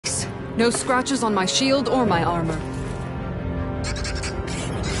No scratches on my shield or my armor.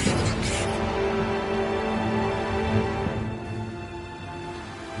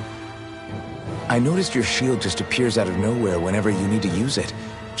 I noticed your shield just appears out of nowhere whenever you need to use it,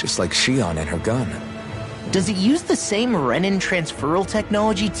 just like Shion and her gun. Does it use the same Renin transferal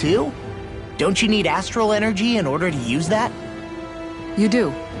technology too? Don't you need astral energy in order to use that? You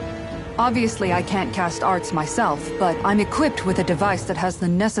do. Obviously, I can't cast arts myself, but I'm equipped with a device that has the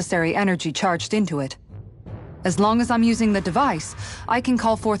necessary energy charged into it. As long as I'm using the device, I can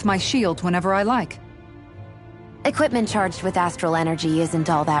call forth my shield whenever I like. Equipment charged with astral energy isn't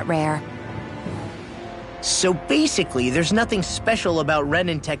all that rare. So basically, there's nothing special about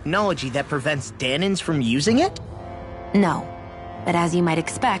Renin technology that prevents Danins from using it? No. But as you might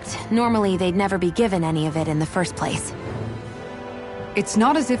expect, normally they'd never be given any of it in the first place. It's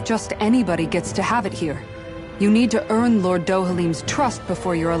not as if just anybody gets to have it here. You need to earn Lord Dohalim's trust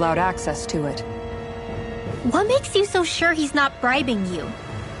before you're allowed access to it. What makes you so sure he's not bribing you?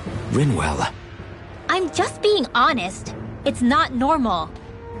 Rinwell. I'm just being honest. It's not normal.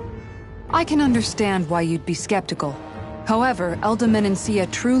 I can understand why you'd be skeptical. However, Elda Menancia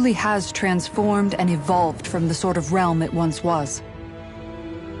truly has transformed and evolved from the sort of realm it once was.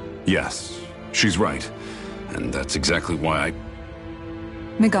 Yes, she's right. And that's exactly why I...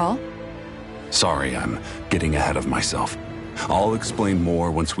 Miguel? Sorry, I'm getting ahead of myself. I'll explain more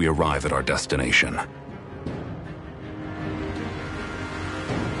once we arrive at our destination.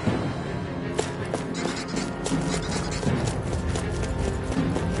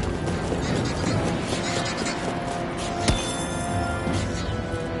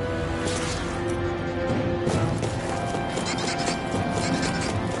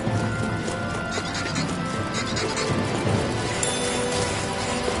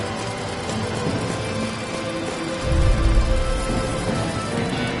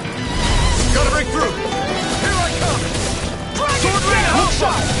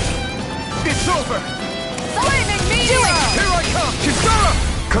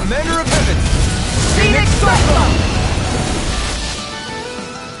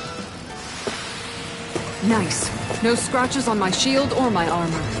 Nice. No scratches on my shield or my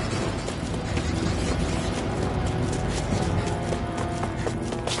armor.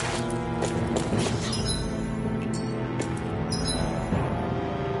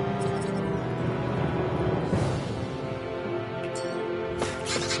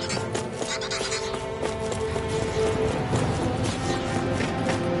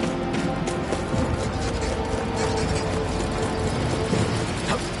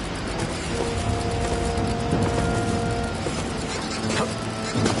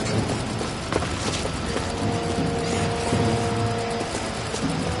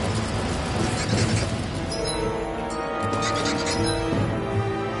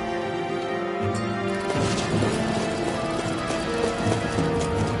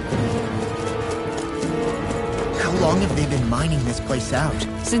 How long have they been mining this place out?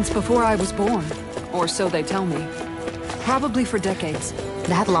 Since before I was born. Or so they tell me. Probably for decades.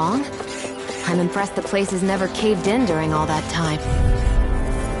 That long? I'm impressed the place has never caved in during all that time.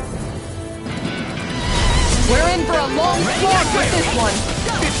 We're in for a long slog with this one.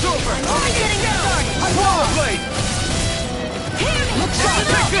 It's over! I'm only getting started! Swallow blade! Look sharp!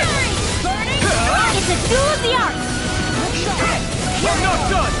 Take this! It's a duel of the arts! I'm not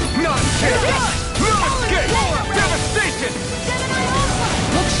done! Not yet! No escape! Devastation!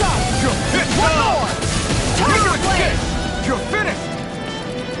 Look sharp! It's One done! more! You Tiger blade! escaped! You're finished!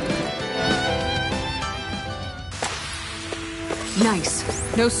 Nice.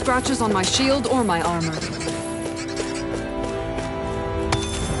 No scratches on my shield or my armor.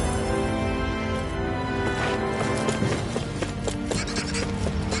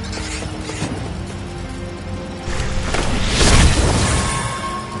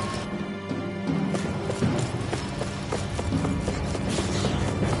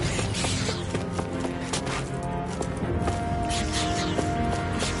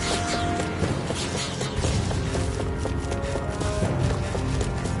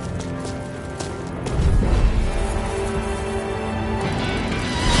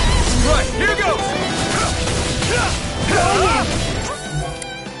 Here goes!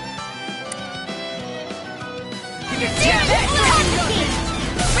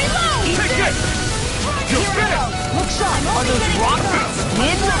 Take this! You're finished! Look sharp! Are those rockets?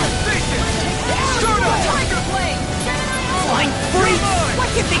 Devastation! Start up! Tiger blade! Flying freak! Why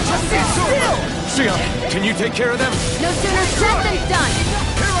can't they just sit still? Shion, can you take care of them? No sooner said than done!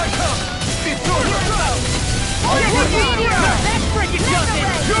 Here I come! It's over! That's freaking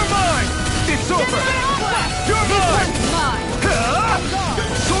justice! You're mine! It's over! You're mine! Mine!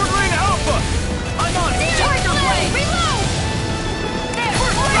 Sword Rain out!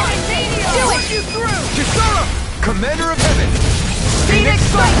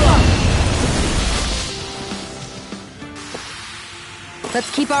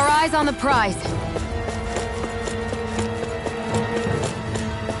 Let's keep our eyes on the prize.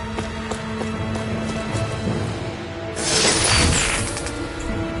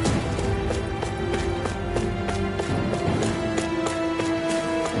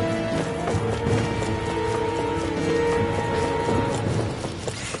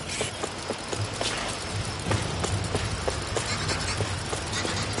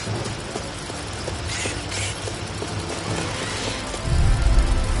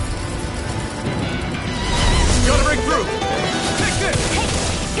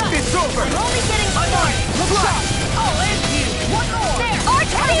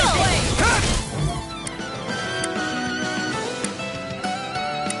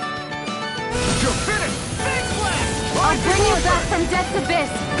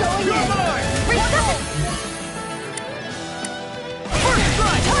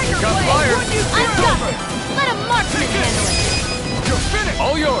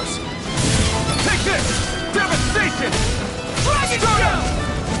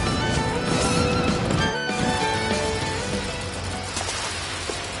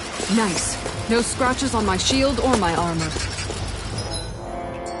 Nice. No scratches on my shield or my armor.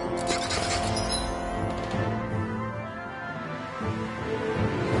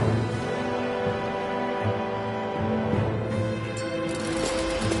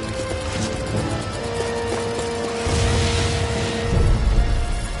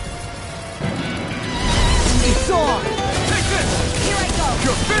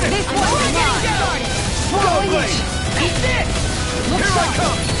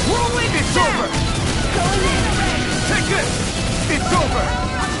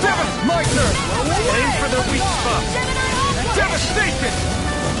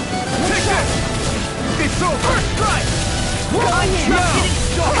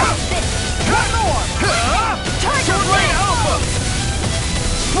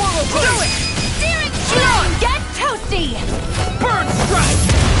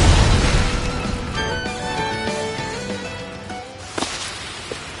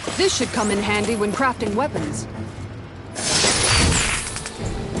 This should come in handy when crafting weapons.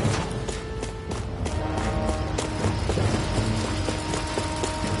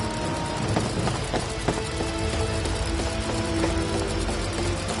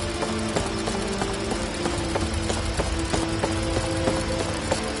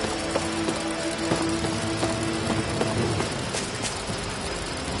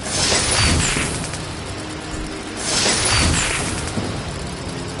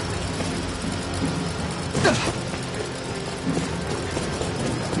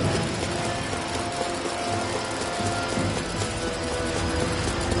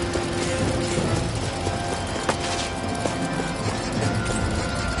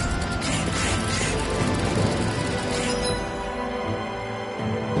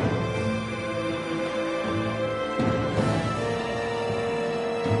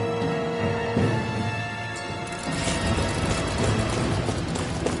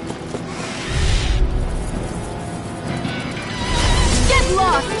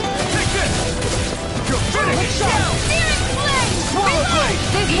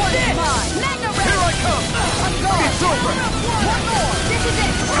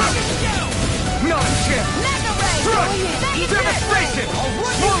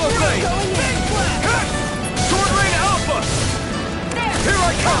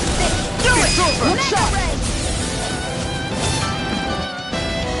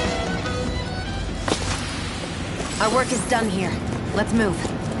 Our work is done here. Let's move.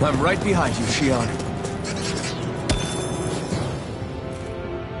 I'm right behind you, Shion.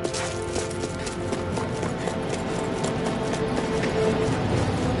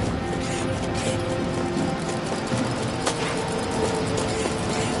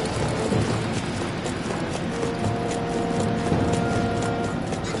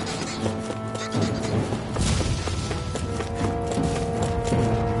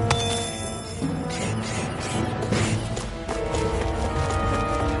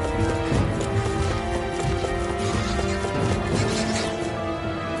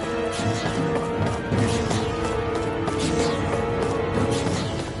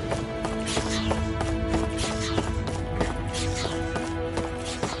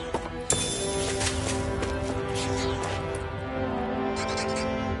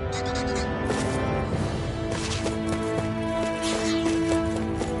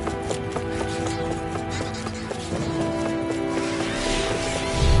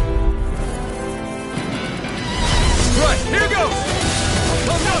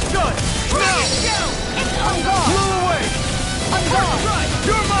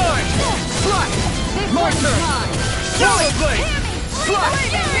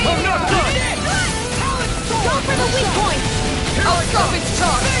 the weak point! I'll stop its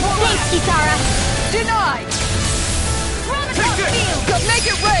charge! Thanks, Kisara! Denied! Renaissance field! Go make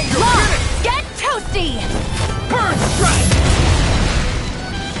it rain! Lost! Get toasty! Burn strike!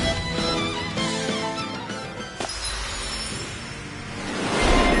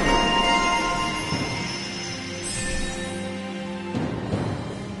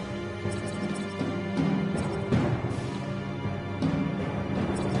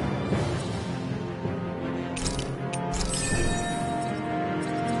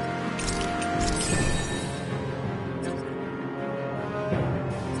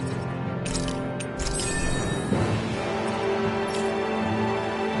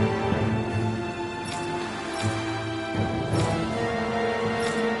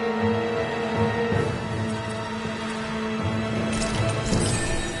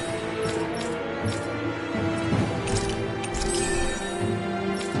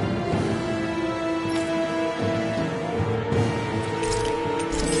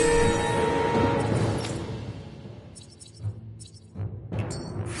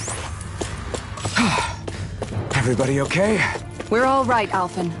 Everybody okay? We're all right,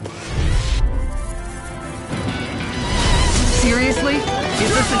 Alphen. Seriously? Is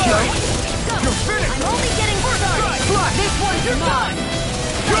this a joke? You're finished! I'm only getting started! Flash! This one's You're mine!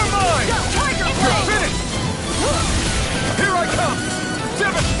 You're mine! Go, Tiger You're Blade! finished! Here I come!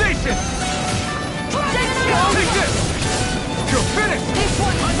 Devastation! Take this! You're finished! This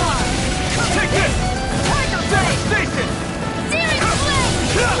one's mine! Take this! Tiger Blade! Devastation! Searing Flame!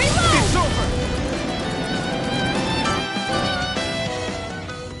 Reload! It's over!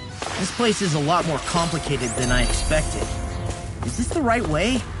 This place is a lot more complicated than I expected. Is this the right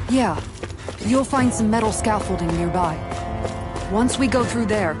way? Yeah. You'll find some metal scaffolding nearby. Once we go through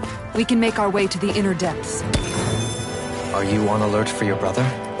there, we can make our way to the inner depths. Are you on alert for your brother?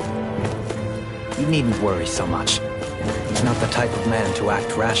 You needn't worry so much. He's not the type of man to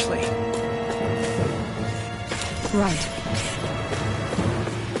act rashly. Right.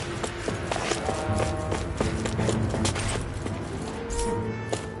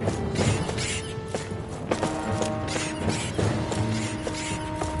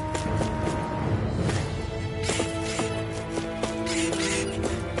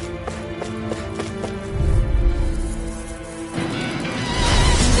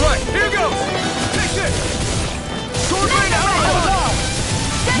 Right, here goes! Take this! Sword rain out!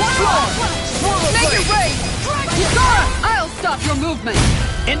 Swirl Make it rain! Kisara! I'll stop your movement!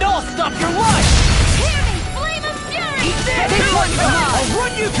 And I'll stop your life! Hear me! Flame of Fury! Eat this! This one's mine! I'll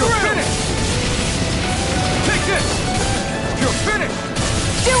run you through! You're finished! Take this! You're finished!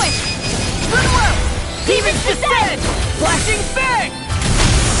 Do it! Demon's Descent! Flashing Fang!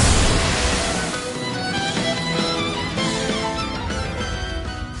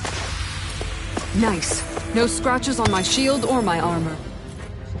 Nice. No scratches on my shield or my armor.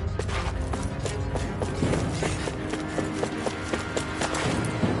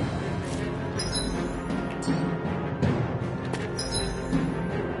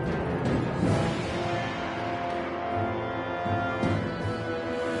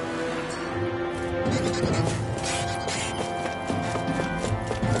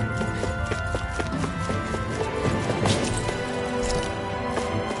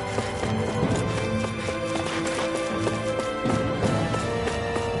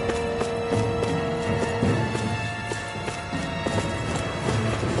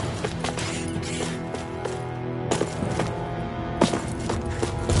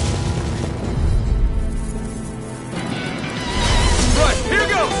 Right, here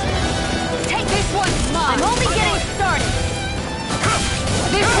goes! Take this one's mine! I'm only getting started!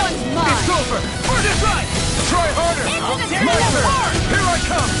 This one's It's mine! over! Burn it right! Try harder! Into the My sea of turn! heart! Here I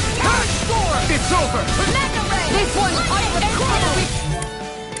come! It's over! Mega Ray! This one's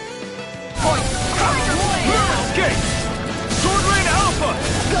Point! Escape! Sword rain alpha!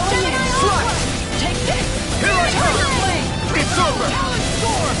 Going in! Flash! Take this! Here I come! It's over!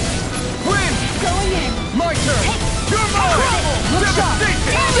 Win! Going in! My turn! You're mine!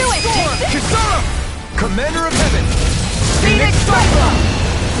 Devastation! Do it! Take this! Kisara! Commander of Heaven! Phoenix Cyclone!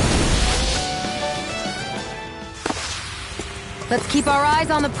 Let's keep our eyes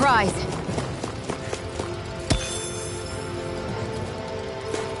on the prize.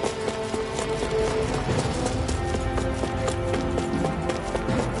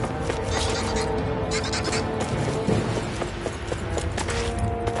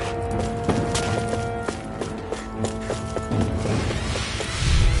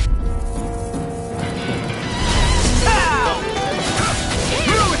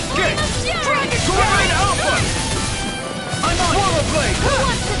 No escape! Sword rain alpha! I'm on! Swallow blade! Who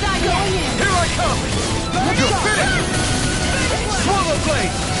wants to die yet?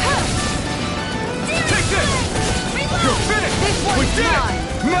 blade! Take this! You're finished! This We one's did mine. it!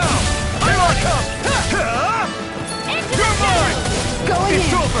 Now! Here I come! You're mine! Going It's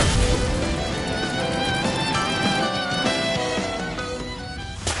in. over!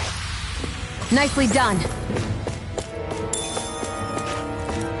 Nicely done.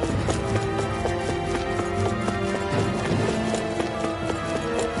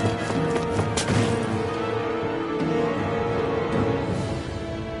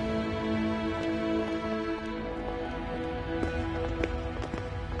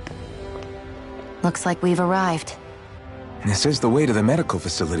 Looks like we've arrived. This is the way to the medical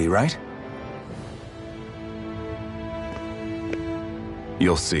facility, right?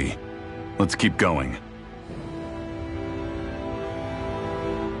 You'll see. Let's keep going.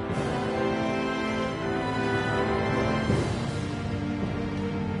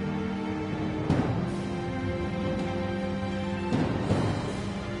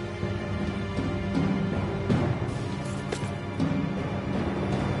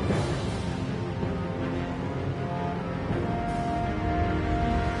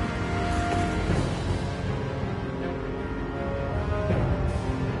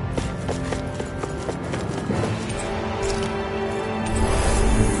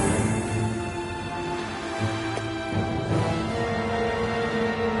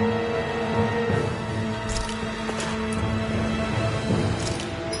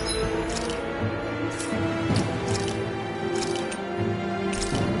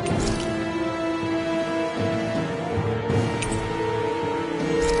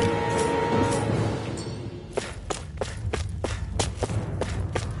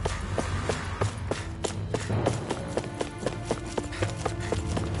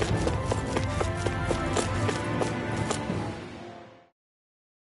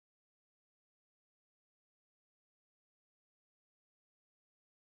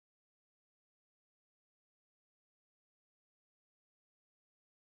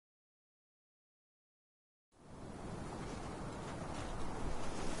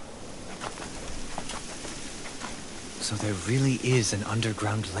 So there really is an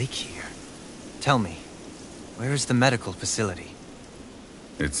underground lake here. Tell me, where is the medical facility?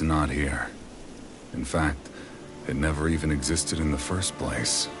 It's not here. In fact, it never even existed in the first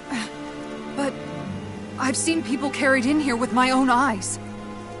place. But I've seen people carried in here with my own eyes.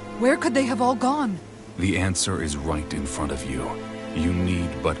 Where could they have all gone? The answer is right in front of you. You need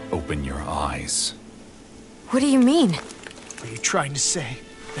but open your eyes. What do you mean? Are you trying to say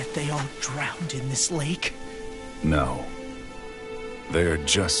that they all drowned in this lake? No. They are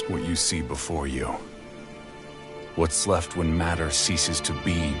just what you see before you. What's left when matter ceases to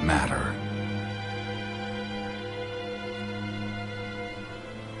be matter.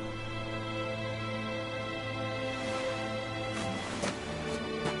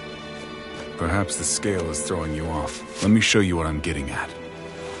 Perhaps the scale is throwing you off. Let me show you what I'm getting at.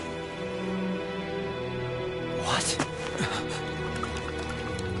 What?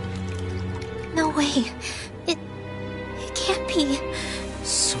 No way. It can't be.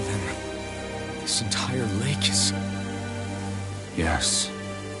 So then, this entire lake is... Yes.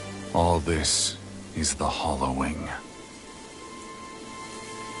 All this is the hollowing.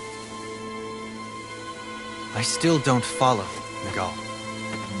 I still don't follow, Miguel.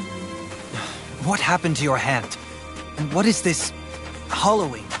 What happened to your hand? And what is this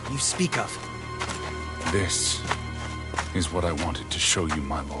hollowing you speak of? This is what I wanted to show you,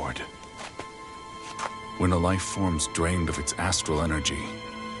 my lord. When a life form's drained of its astral energy,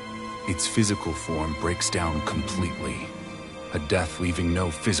 its physical form breaks down completely, a death leaving no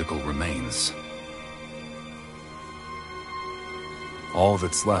physical remains. All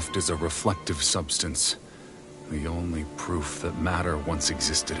that's left is a reflective substance, the only proof that matter once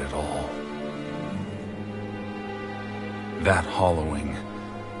existed at all. That hollowing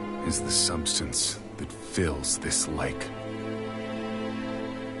is the substance that fills this lake.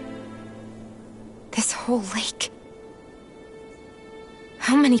 This whole lake.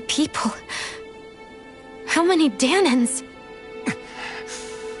 How many people? How many Danans?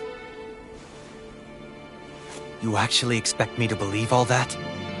 You actually expect me to believe all that?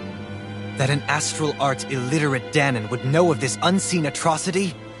 That an astral arts illiterate Danan would know of this unseen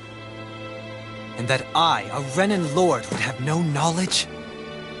atrocity? And that I, a Renan lord, would have no knowledge?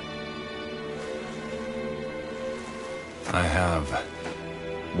 I have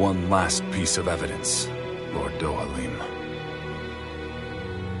one last piece of evidence, Lord Dohalim.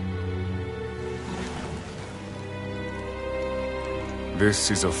 This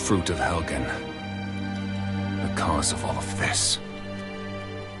is a fruit of Helgen, the cause of all of this.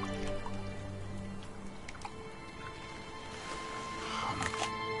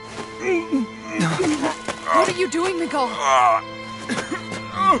 you doing, Miguel?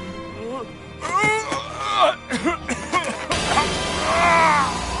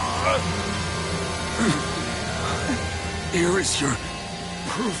 Here is your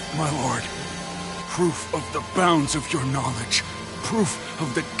proof, my lord. Proof of the bounds of your knowledge. Proof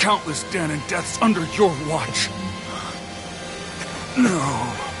of the countless Danon deaths under your watch.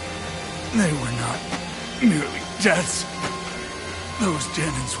 No, they were not merely deaths. Those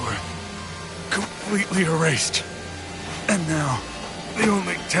Danons were completely erased. And now, the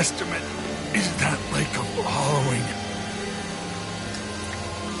only testament is that lake of hollowing.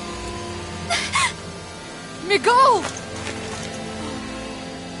 Miguel!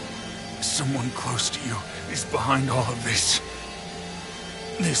 Someone close to you is behind all of this.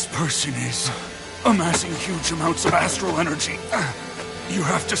 This person is amassing huge amounts of astral energy. You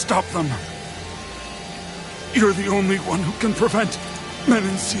have to stop them. You're the only one who can prevent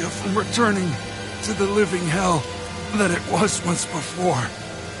Menancia from returning to the living hell that it was once before.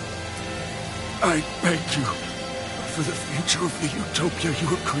 I beg you, for the future of the utopia you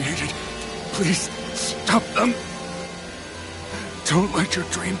have created, please stop them. Don't let your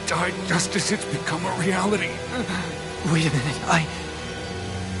dream die just as it's become a reality. Wait a minute, I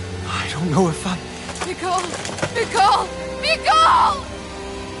don't know if I... Miguel! Miguel! Miguel!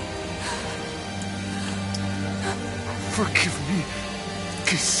 Forgive me,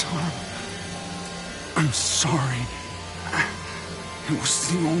 Kisara. I'm sorry. It was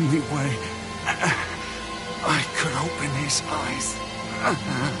the only way I could open his eyes.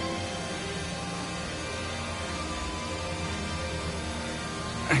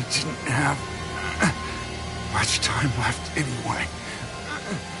 I didn't have much time left anyway.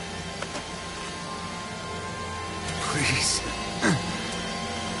 Please,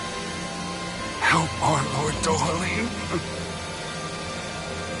 help our Lord Dohalim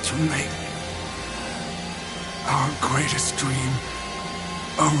to make our greatest dream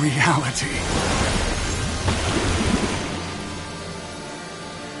a reality.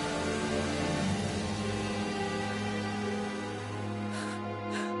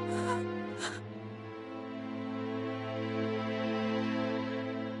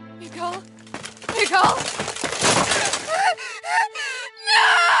 Miguel? Miguel?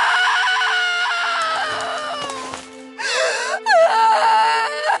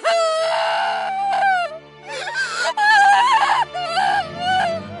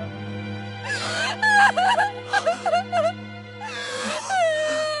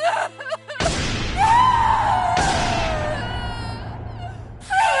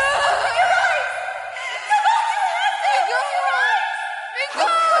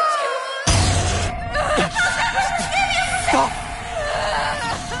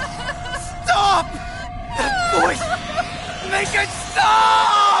 Stop! That voice! Make it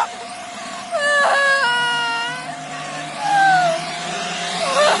stop!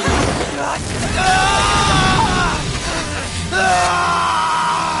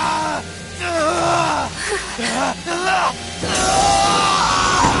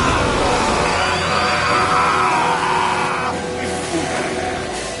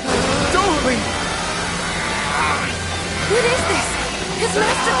 What is this? His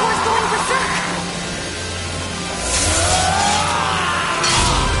master core's going berserk!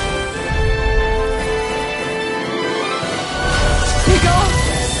 Miguel!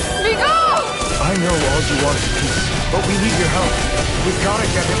 Miguel! I know all you want is peace, but we need your help. We've gotta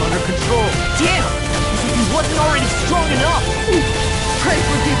get him under control. Damn! As if he wasn't already strong enough! Pray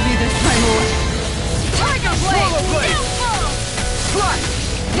forgive me this, my lord. Tiger Blade! Slide! Slide!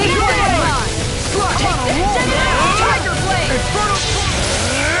 Tiger Blade!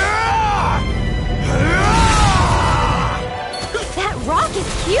 That rock is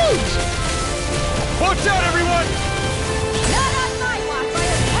huge! Watch out, everyone! Not on my watch!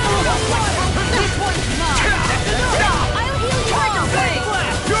 This one's mine! I'll heal you! Tiger Blade!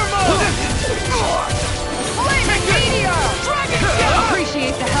 Your move! Flaming Meteor! Dragon Scale!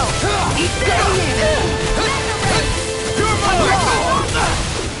 Appreciate the help! Eat going in! Your move!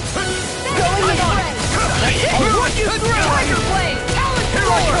 Going in! What you threw! Tiger Blade! Talon Here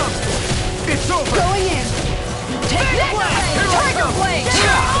I Sword! come! It's over! Going in! Take the blast! Tiger Blade!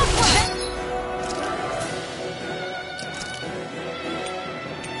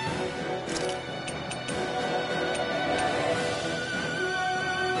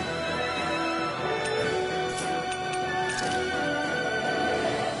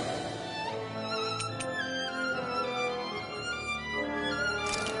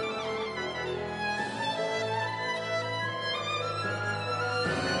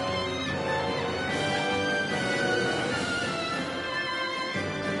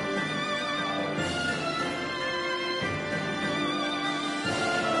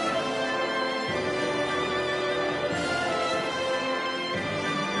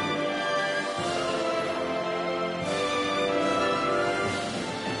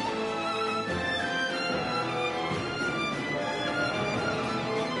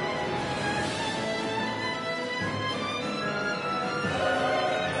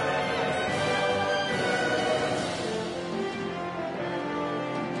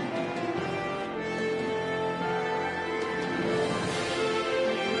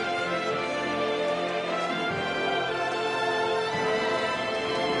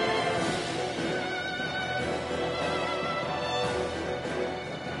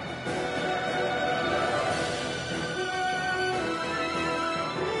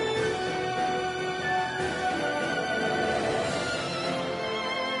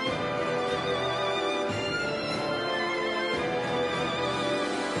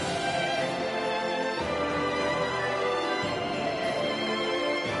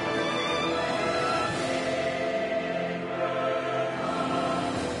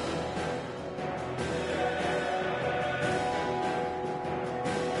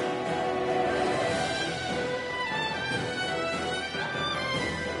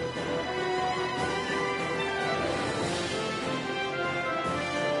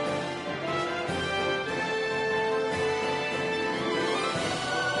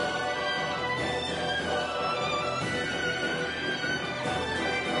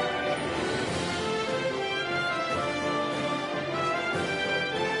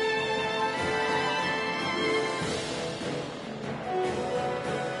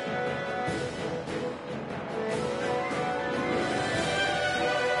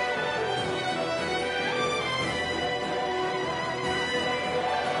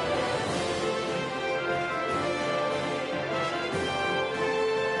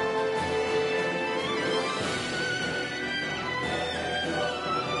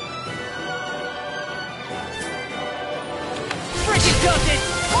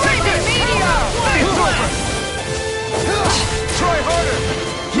 over! Try harder!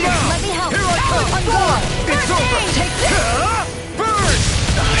 Let me help. Here I come! I'm gone. It's First over! aid. Take this. Burn!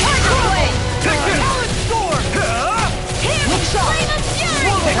 Tiger Blade. Take this! Talon Sword. Here. Look sharp! Flame of Fury.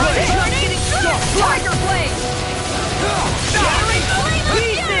 Blade. Burning Strike. Tiger Blade. Shattering Flame of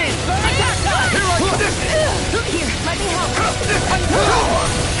Fury. Attack time. Here I come! Here, let me help.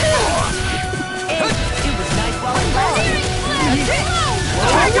 It was nice while it lasted. Searing Flame.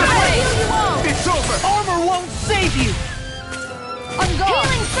 Tiger Blade. Heal you all. It's over! Armor won't save you! I'm gone.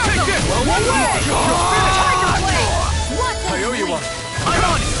 Healing Circle. Take this! One way. Tiger Blade. What I owe you a one! I'm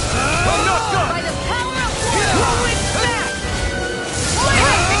on it! I'm not done! By the power of Flame Smack.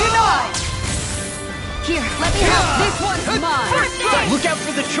 Flame denied. Here, let me help. This one's mine. First aid. Look out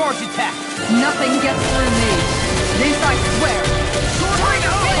for the charge attack! Nothing gets through me. This I swear.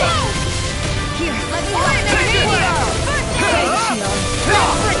 Tiger Blade. Here, let me help. First aid. That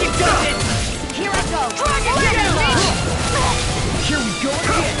freaking does it! Here I go. Dragon Blade. Here we go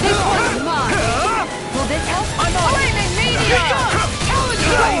again! This one's mine. Will this help? I'm on it. Flaming Meteor. Talon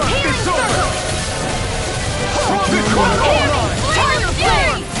Sword. Healing It's over. Circle. The critical Healing line! Flame of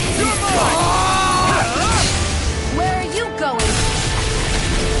Fury. You're mine! Where are you going?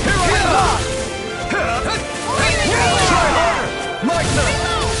 Here I come! Try harder! My turn!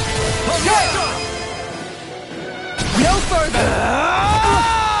 I'm not done! No further.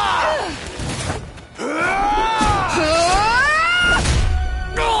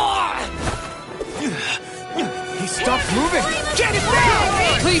 He stopped moving! Get it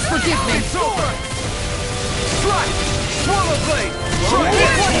back! Please forgive me. It's over! Strike! Swallow blade! Boom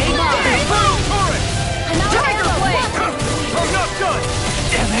turret! Tiger Blade. I'm not done!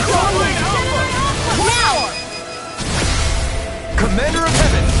 Damn it! Now. Commander of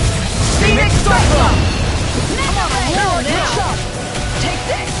Heaven! Phoenix Cyclone! Take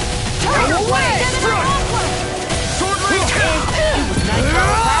this. Tiger Blade. Sword Rain! It was nice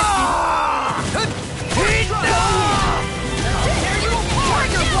while it lasted.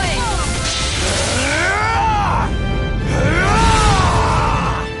 Tiger Blade.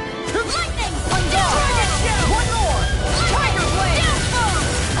 Lightning. One more. Tiger Blade.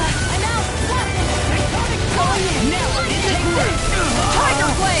 I'm out. Going in. Now it is great.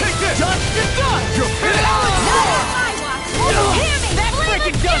 Tiger Blade. Take this! Dust to dust! You're finished! Hear me. That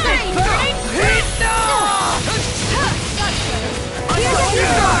freaking does it! Burning.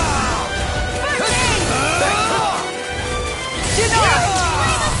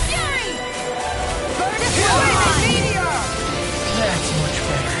 That's much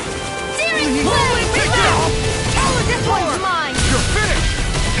better. This one's mine. You're finished!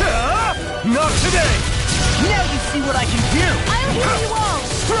 Not today! Now you see what I can do! I'll heal you all.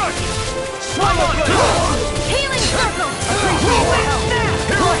 Strike! Swallow blade! Healing circle.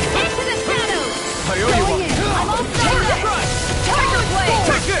 Into the shadows. I owe you one! I'm all set. Tiger Blade.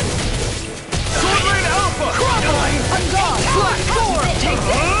 Take this! Sword Rain Alpha! I'm gone. Sword. Take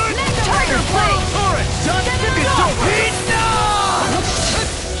this. Tiger Blade. Turret! It's over!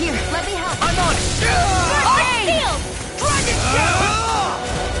 Here, let me help. I'm on it! Shield. Dragon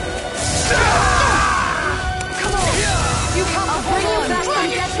Come on. You have to bring you back and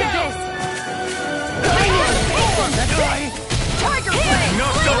get to this. Tiger Blade.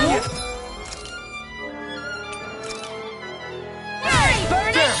 Not done yet!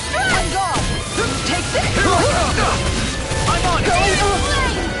 Burning Strike. I'm gone. Take this. I'm on it!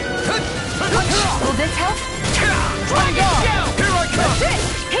 Will this help? I'm gone! Here I come!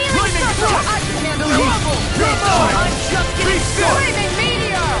 Healing Lightning circle. strike. I can handle Crumble! You're mine! I'm just Be getting still! Flaming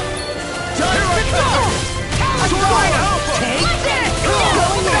Meteor. Here I come! Sword Rain Alpha! Take this.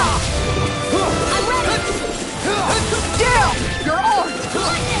 Going in. I'm ready. Down! Your arm!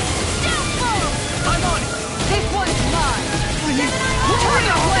 Lightning. Downfall. I'm on it! This one's mine.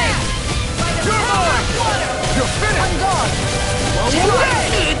 Tiger Blade. By the You're power mine! of water. You're finished! I'm gone. Take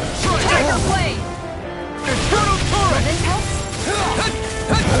this! Tiger Blade. Infernal Turret! This helps.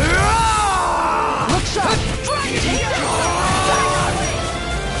 Look sharp! Take this.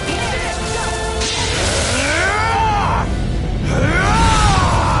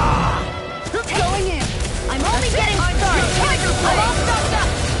 Going in. I'm only getting started. Tiger Blade. I'm all stocked up.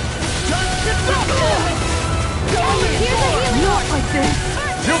 Going in. Here's a healing. Not like this.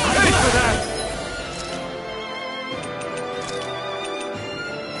 You'll pay for that!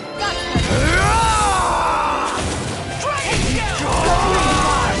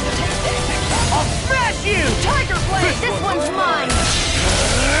 I'll smash you! Tiger Blade. This one's mine.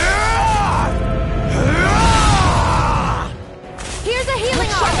 Here's a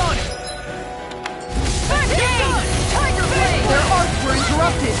healing arm. First aid. Tiger Blade. Their arts were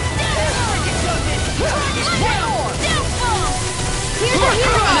interrupted.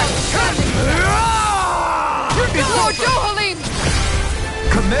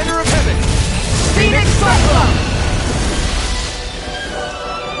 Commander of Heaven! Phoenix Cyclone!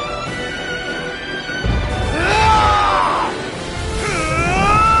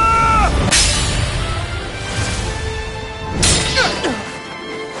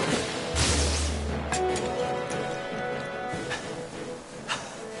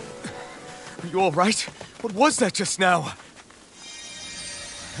 Are you alright? What was that just now?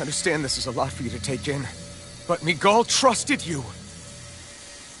 I understand this is a lot for you to take in, but Miguel trusted you.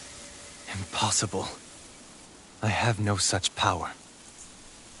 Impossible. I have no such power.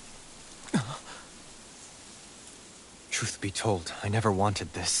 Truth be told, I never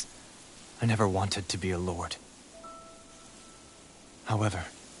wanted this. I never wanted to be a lord. However,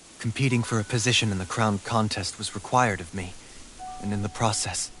 competing for a position in the crown contest was required of me, and in the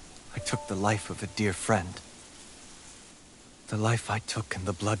process, I took the life of a dear friend. The life I took and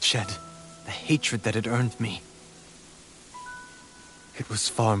the bloodshed, the hatred that it earned me. It was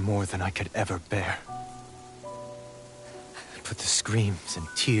far more than I could ever bear. But the screams and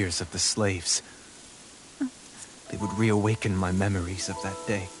tears of the slaves, they would reawaken my memories of that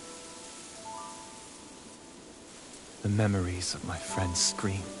day. The memories of my friend's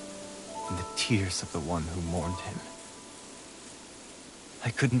scream, and the tears of the one who mourned him. I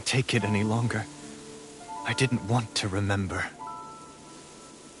couldn't take it any longer. I didn't want to remember.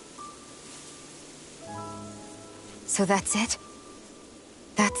 So that's it?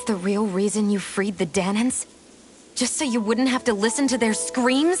 That's the real reason you freed the Danans? Just so you wouldn't have to listen to their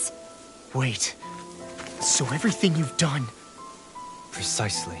screams? Wait. So everything you've done...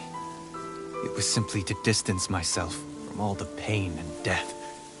 Precisely. It was simply to distance myself from all the pain and death,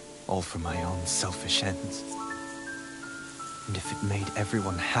 all for my own selfish ends. And if it made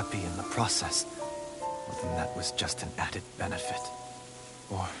everyone happy in the process, well, then that was just an added benefit.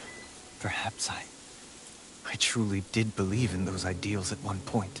 Or perhaps I truly did believe in those ideals at one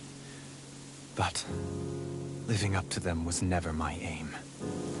point. But living up to them was never my aim.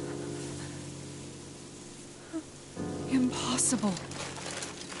 Impossible.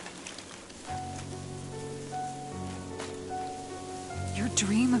 Your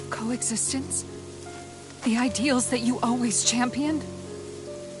dream of coexistence? The ideals that you always championed?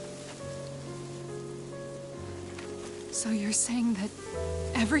 So you're saying that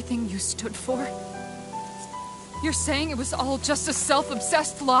everything you stood for? You're saying it was all just a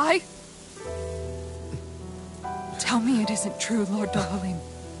self-obsessed lie? Tell me it isn't true, Lord Dovalim.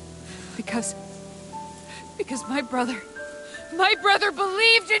 Because my brother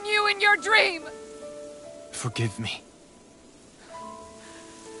believed in you in your dream! Forgive me.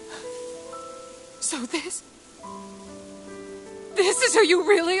 So this is who you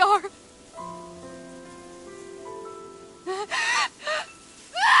really are?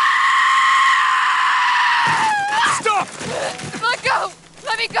 Stop! Let go!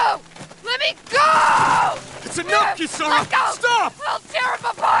 Let me go! Let me go! It's enough, Kisara! Let go! Stop! I'll tear him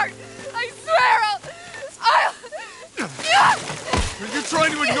apart! I swear I'll... Are you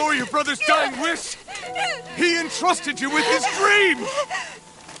trying to ignore your brother's dying wish? He entrusted you with his dream!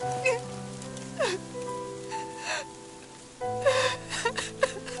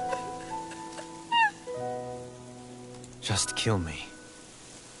 Just kill me.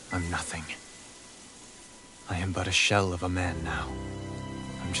 I'm nothing. I am but a shell of a man now.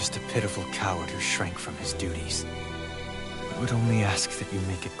 I'm just a pitiful coward who shrank from his duties. I would only ask that you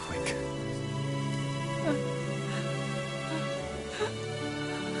make it quick.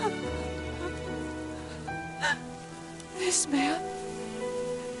 This man...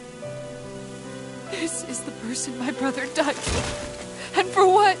 This is the person my brother died for. And for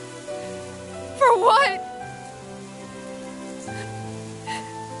what? For what?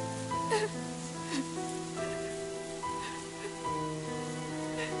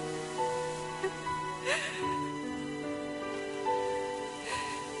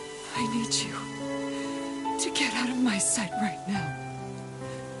 I need you to get out of my sight right now.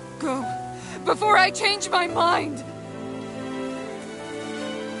 Go, before I change my mind!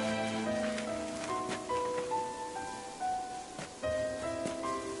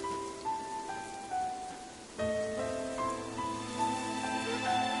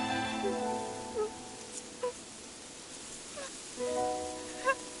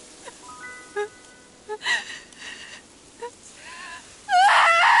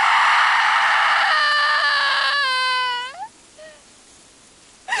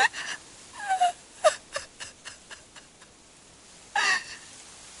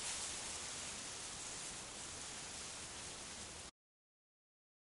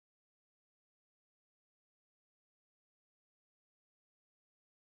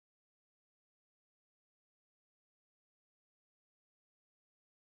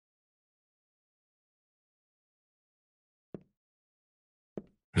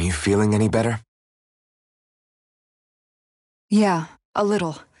 Are you feeling any better? Yeah, a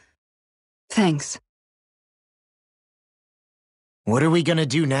little. Thanks. What are we gonna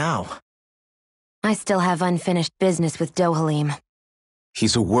do now? I still have unfinished business with Dohalim.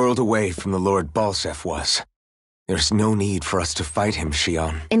 He's a world away from the Lord Balsef was. There's no need for us to fight him,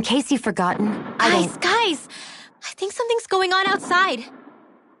 Shion. In case you've forgotten, Guys! I think something's going on outside.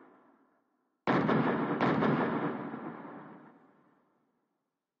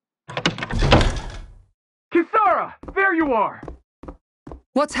 Kisara! There you are!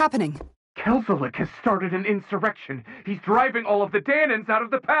 What's happening? Kelzolik has started an insurrection. He's driving all of the Danans out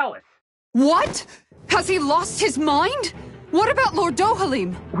of the palace. What? Has he lost his mind? What about Lord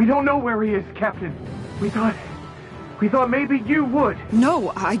Dohalim? We don't know where he is, Captain. We thought maybe you would.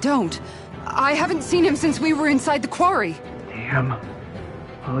 No, I don't. I haven't seen him since we were inside the quarry. Damn.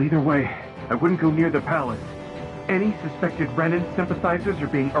 Well, either way, I wouldn't go near the palace. Any suspected Renan sympathizers are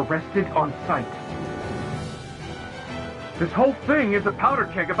being arrested on sight. This whole thing is a powder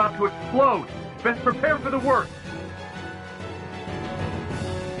keg about to explode. Best prepare for the worst.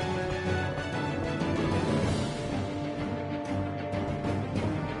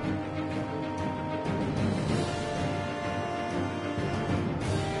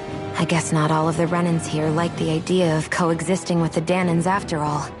 I guess not all of the Renans here like the idea of coexisting with the Danans after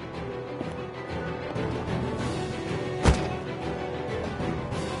all.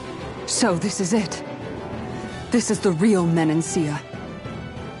 So this is it. This is the real Menancia.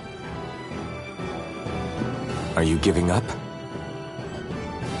 Are you giving up?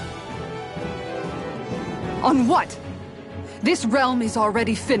 On what? This realm is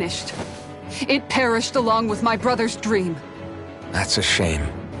already finished. It perished along with my brother's dream. That's a shame.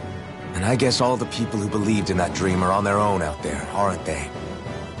 And I guess all the people who believed in that dream are on their own out there, aren't they?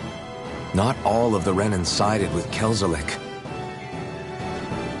 Not all of the Renan sided with Kelzolik.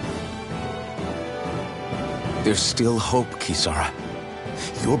 There's still hope, Kisara.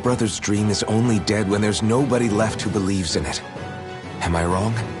 Your brother's dream is only dead when there's nobody left who believes in it. Am I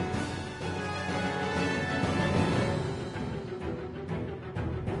wrong?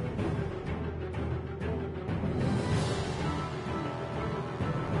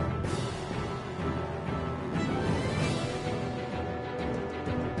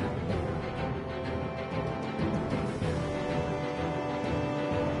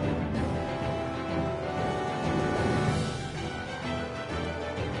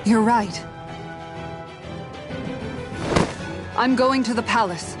 You're right. I'm going to the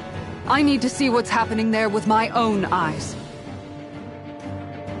palace. I need to see what's happening there with my own eyes.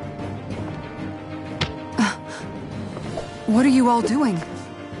 What are you all doing?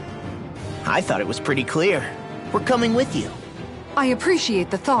 I thought it was pretty clear. We're coming with you. I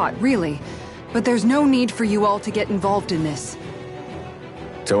appreciate the thought, really. But there's no need for you all to get involved in this.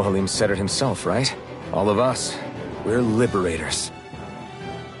 Dohalim said it himself, right? All of us. We're liberators.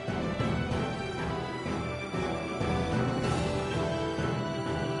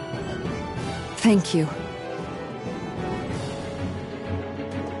 Thank you.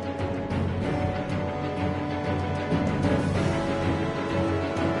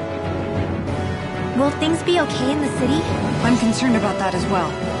 Will things be okay in the city? I'm concerned about that as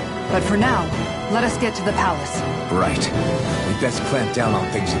well. But for now, let us get to the palace. Right. We best clamp down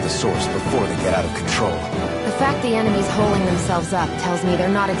on things at the source before they get out of control. The fact the enemy's holding themselves up tells me they're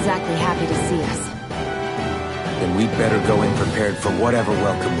not exactly happy to see us. Then we'd better go in prepared for whatever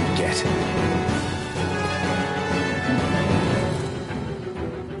welcome we get.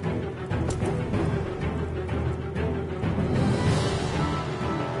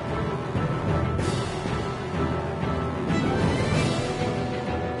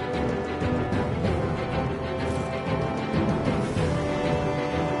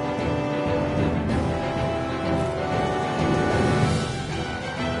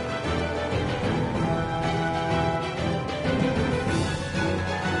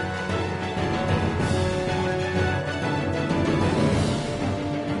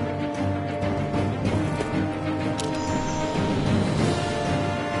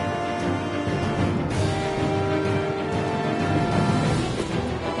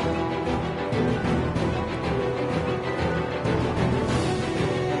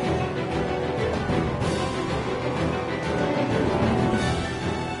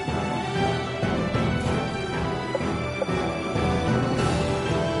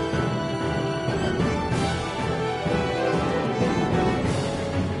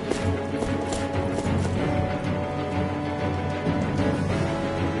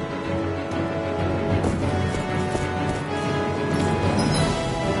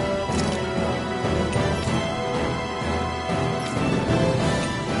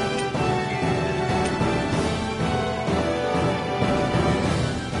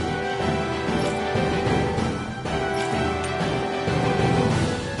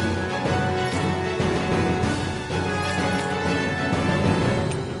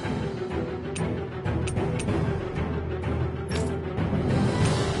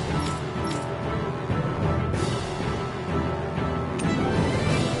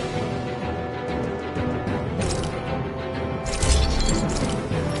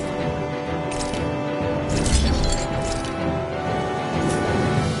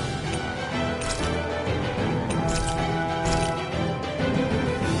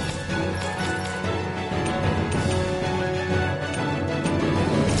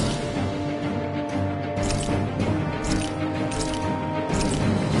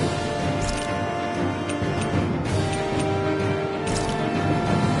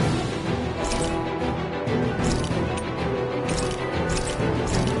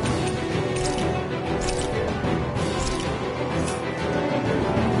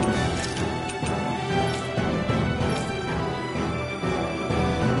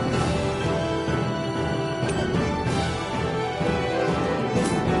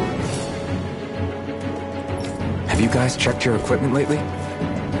 guys checked your equipment lately?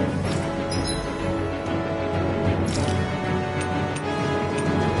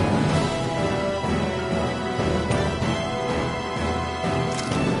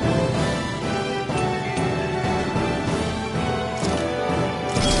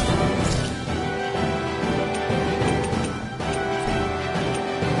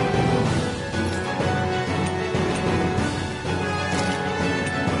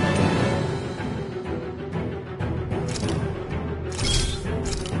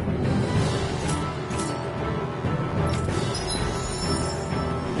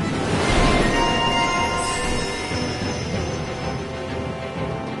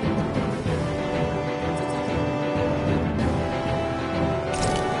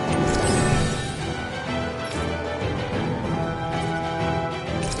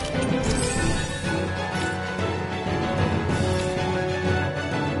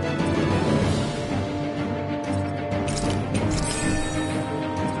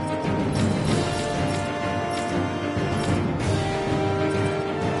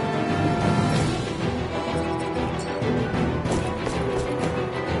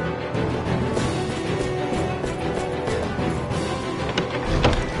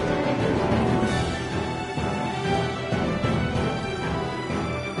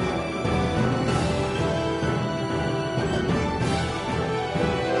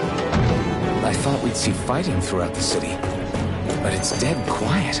 I thought we'd see fighting throughout the city, but it's dead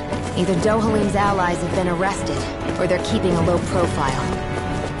quiet. Either Dohalim's allies have been arrested, or they're keeping a low profile.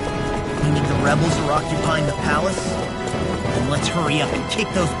 Meaning the rebels are occupying the palace? Then let's hurry up and kick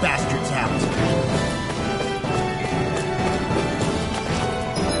those bastards out.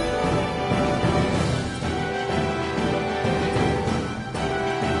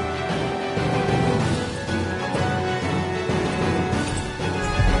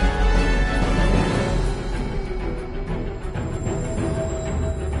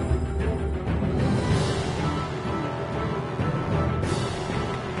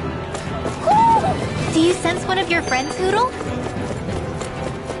 Do you sense one of your friends, Hoodle?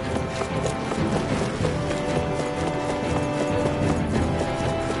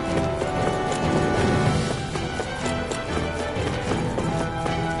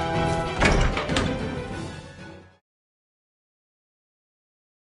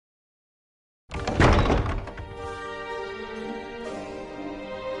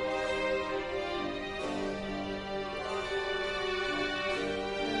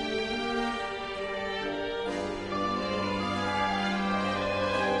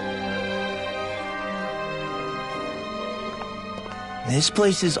 This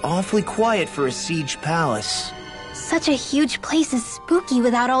place is awfully quiet for a siege palace. Such a huge place is spooky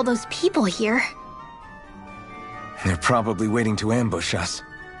without all those people here. They're probably waiting to ambush us.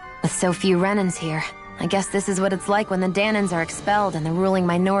 With so few Renans here, I guess this is what it's like when the Danans are expelled and the ruling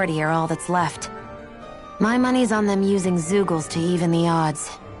minority are all that's left. My money's on them using Zeugles to even the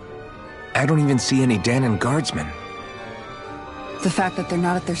odds. I don't even see any Danan guardsmen. The fact that they're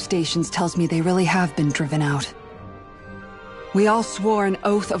not at their stations tells me they really have been driven out. We all swore an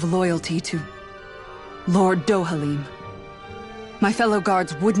oath of loyalty to Lord Dohalim. My fellow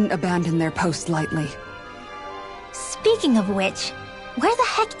guards wouldn't abandon their post lightly. Speaking of which, where the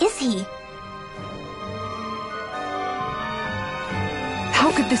heck is he?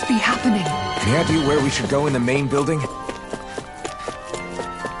 How could this be happening? Any idea where we should go in the main building?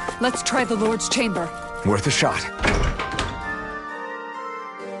 Let's try the Lord's chamber. Worth a shot.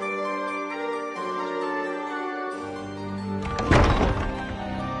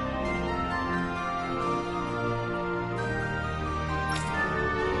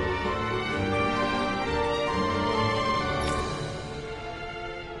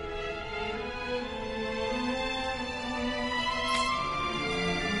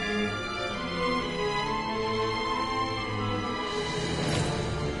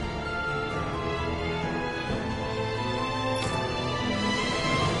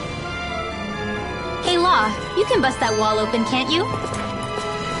 You can bust that wall open, can't you?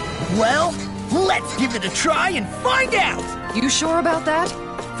 Well, let's give it a try and find out! You sure about that?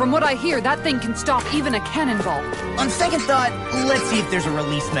 From what I hear, that thing can stop even a cannonball. On second thought, let's see if there's a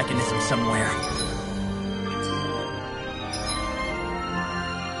release mechanism somewhere.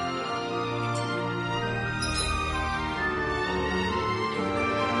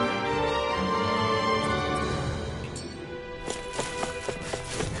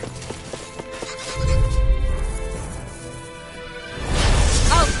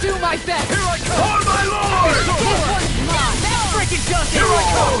 Do my best! Here I come! On my lord! This one's mine! That's freaking justice! Here I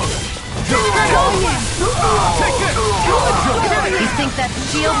come! Take this! You think that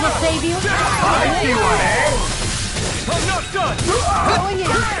shield will save you? I see one, eh? I'm not done! Going in!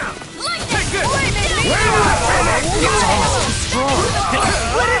 Take this! It's almost too strong.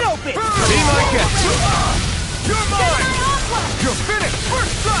 Let it open! Be my guest! You're mine! You're finished!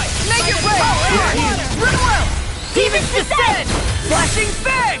 First strike! Make it rain! Run well! Demon's Descent! Flashing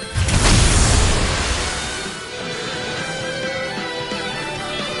Fang!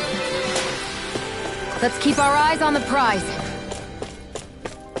 Let's keep our eyes on the prize.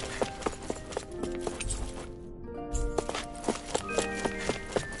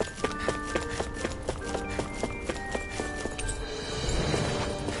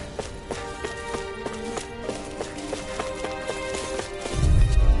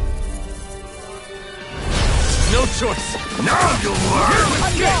 No choice! Now you'll learn!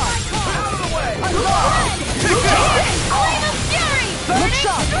 Flame of Fury! Burning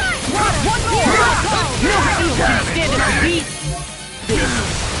Strike! One more! No shield can stand its beat!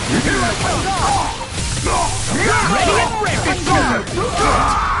 Ready and ramping!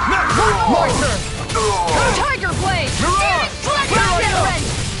 My turn! Tiger Blade!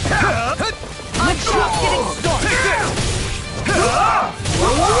 I'm just getting started!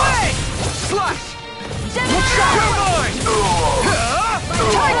 Roll away! Slash! You're mine!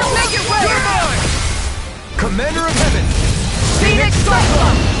 Tiger, make it rain! You're mine! Commander of Heaven! Phoenix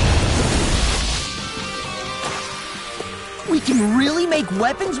Cyclone! We can really make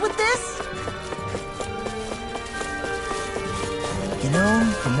weapons with this? You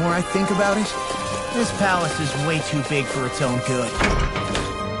know, the more I think about it, this palace is way too big for its own good.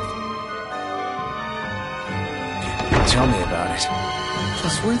 Tell me about it.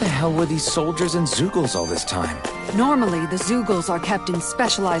 Plus, where the hell were these soldiers and Zeugles all this time? Normally, the Zeugles are kept in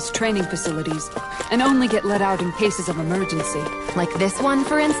specialized training facilities and only get let out in cases of emergency. Like this one,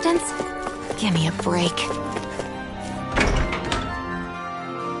 for instance? Give me a break.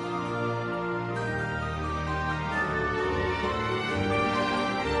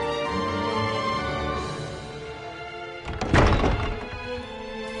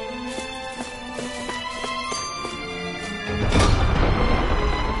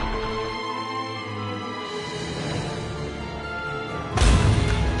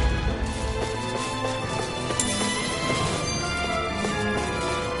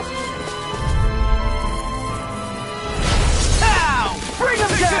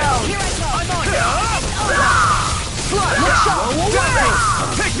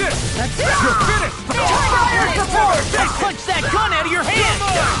 Take this! That's it! You're finished! Just punch that gun out of your hand!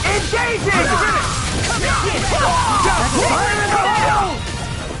 Engaging!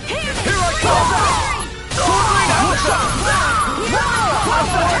 Here I come!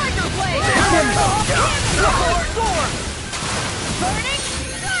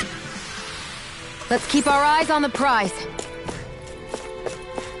 Let's keep our eyes on the prize.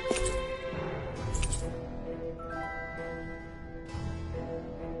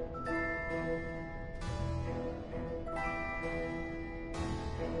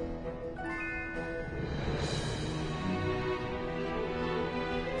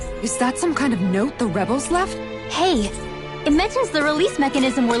 Is that some kind of note the rebels left? Hey, it mentions the release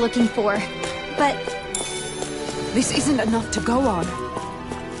mechanism we're looking for. But This isn't enough to go on.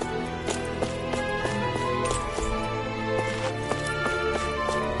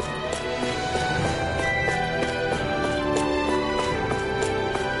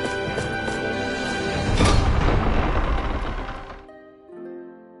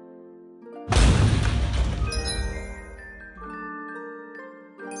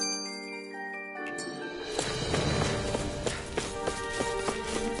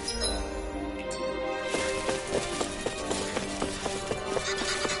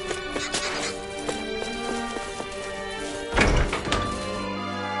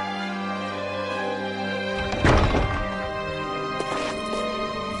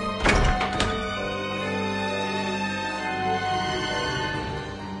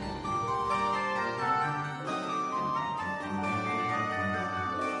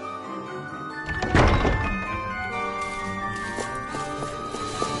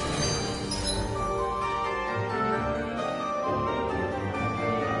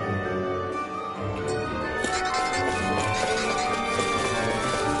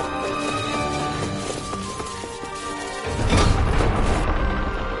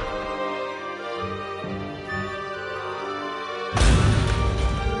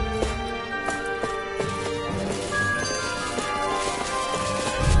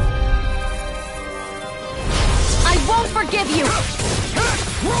 Forgive you!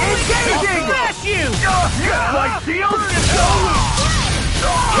 Engaging! Smash you! Like shield?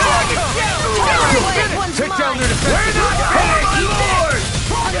 Take down their defenses!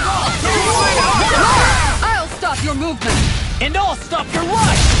 I'll stop your movement! And I'll stop your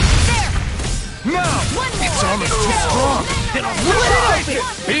run! There! No! One more! It's almost too strong! Then I'll split it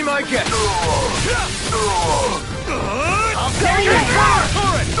open! Be my guest! I'll tear you apart!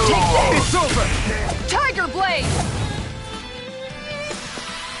 Take this! It's over! Tiger Blade!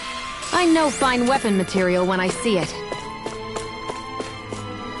 I know fine weapon material when I see it.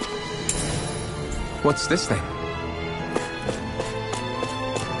 What's this thing?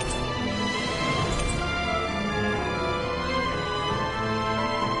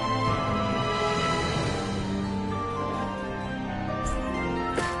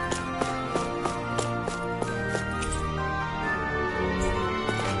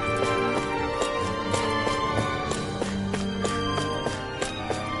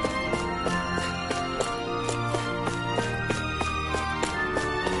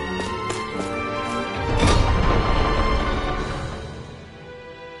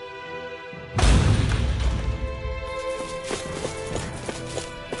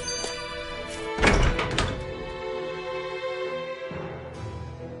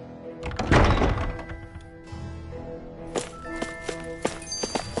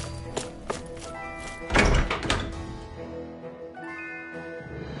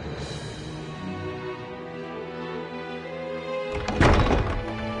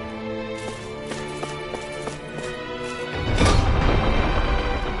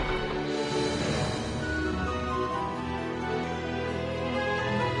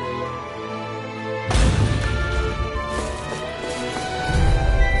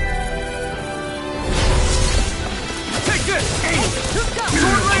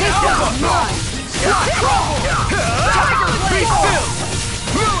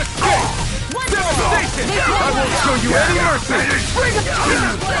 Show you any mercy! Bring it!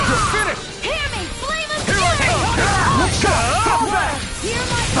 You're finished! Hear me! Flame of Here I fury! come! Come back! Hear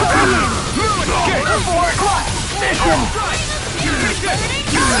my No escape!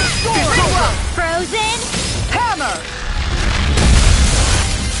 It's over! Frozen Hammer!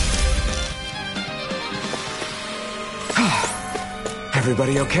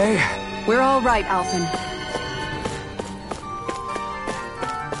 Everybody okay? We're all right, Alphen.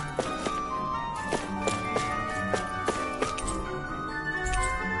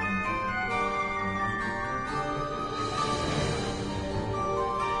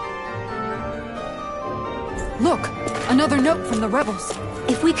 Look! Another note from the rebels.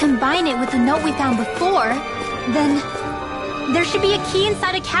 If we combine it with the note we found before, then there should be a key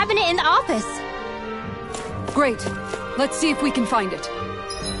inside a cabinet in the office. Great. Let's see if we can find it.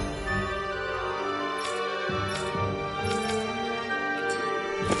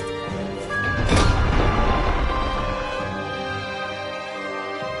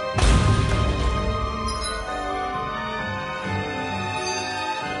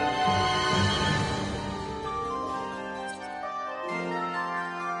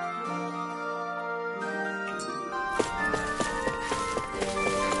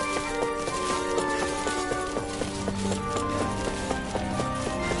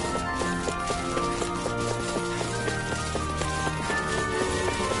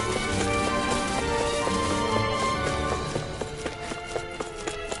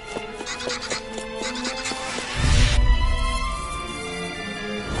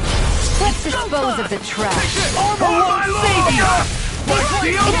 Let's dispose of the trash. Armor won't save you!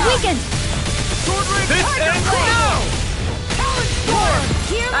 It's weakened! This ends now!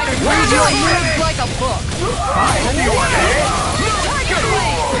 I can read your moves like a book.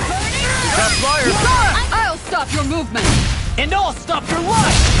 That flyer! I'll stop your movement. And I'll stop your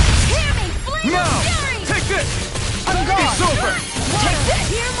run! Hear me! Flame Now! of fury! Take this! I'm gone. It's over! Take this.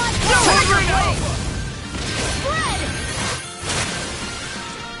 Hear my Tiger Blade! Spread!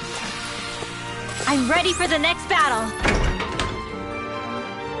 I'm ready for the next battle.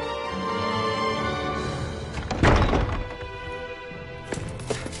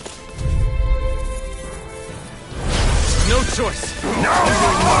 No choice! No!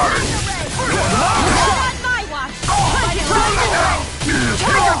 On my watch!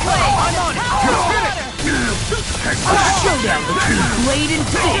 Tiger Blade. I'm on it! You're finished! A showdown between Blade and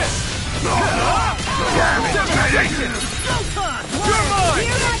Fist! Devastation! You're mine!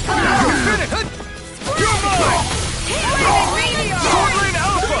 You're finished! You're mine! Sword Lane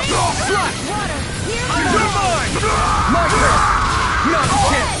Alpha! Slap! You're mine! My turn! Not a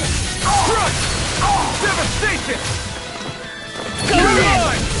chance! Crush! Devastation! You're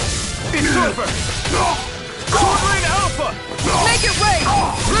mine! It's over! Sword Lane Alpha! Make it rain.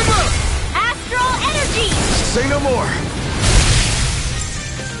 Reverse! Astral energy! Say no more!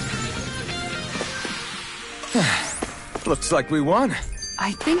 Looks like we won.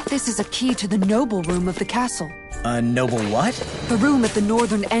 I think this is a key to the noble room of the castle. A noble what? The room at the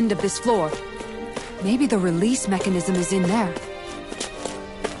northern end of this floor. Maybe the release mechanism is in there.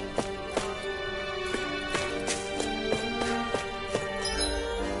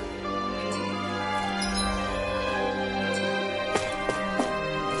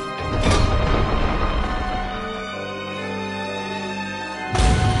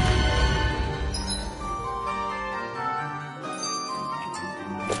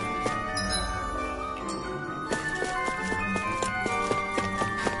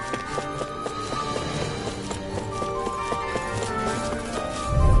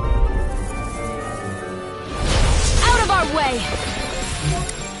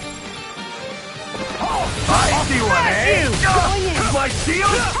 I see one, eh? Going in. My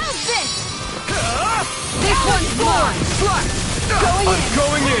shield? How's this? This one's mine. Going in.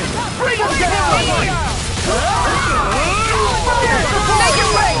 Going in. Bring him down. Make it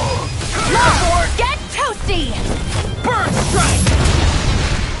rain. Get toasty. Bird strike.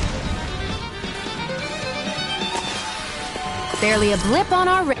 Barely a blip on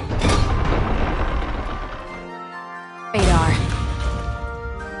our radar.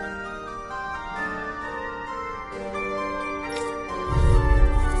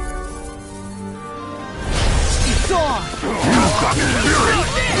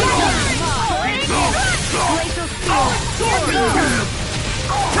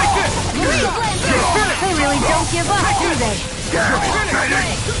 They really don't give up, do they?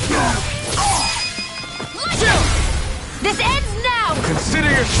 This ends now. Consider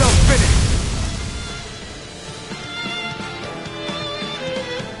yourself finished.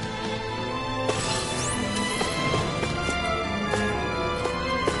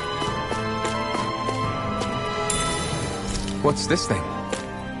 What's this thing?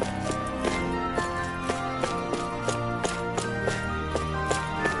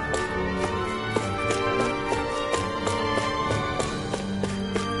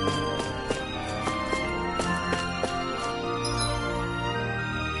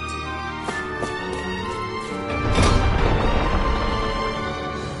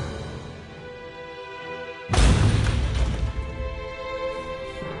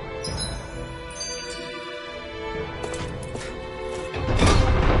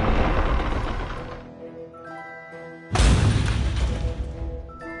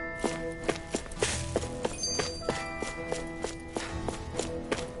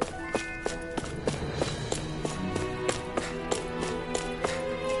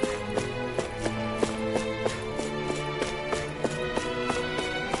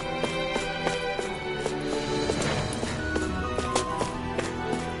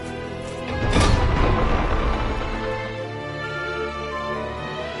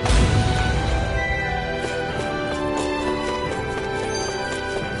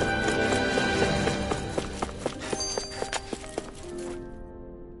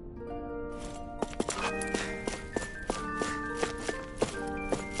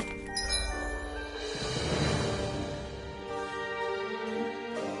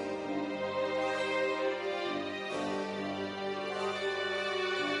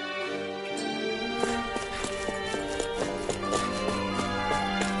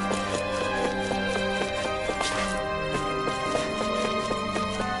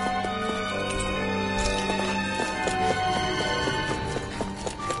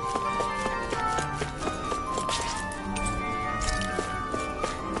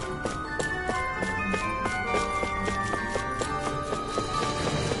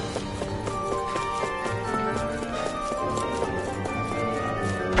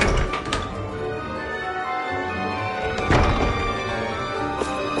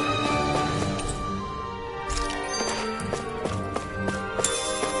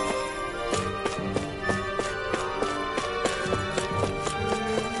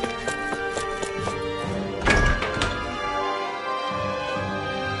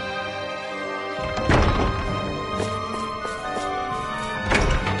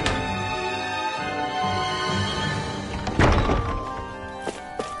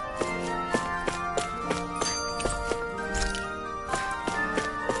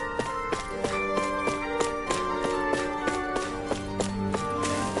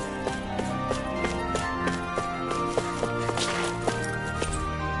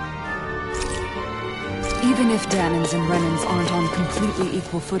 Even if Danans and Renans aren't on completely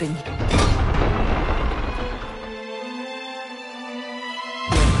equal footing,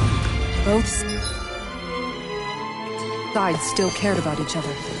 both sides still cared about each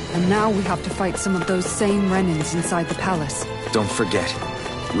other. And now we have to fight some of those same Renans inside the palace. Don't forget,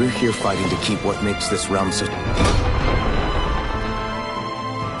 we're here fighting to keep what makes this realm so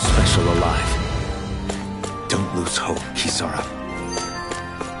special alive. Don't lose lose hope, Kisara.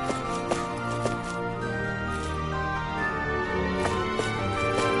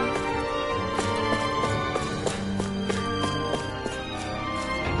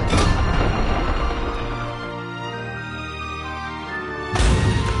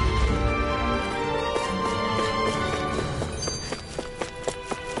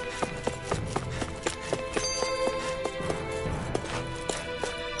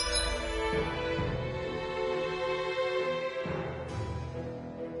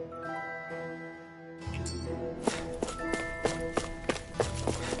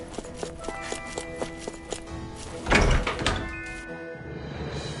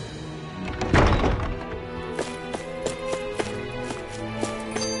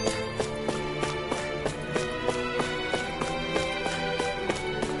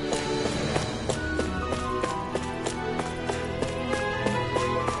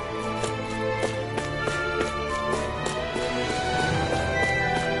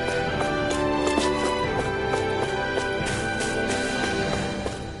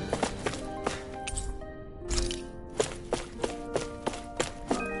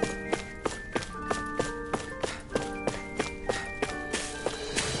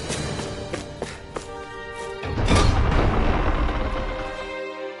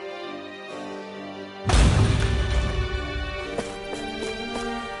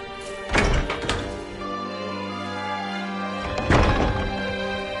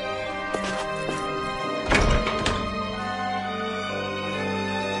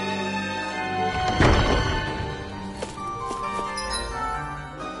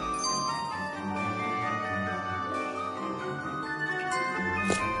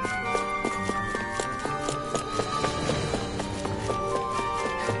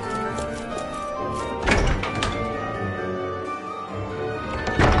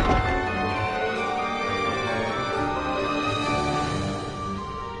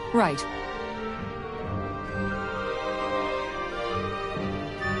 Right.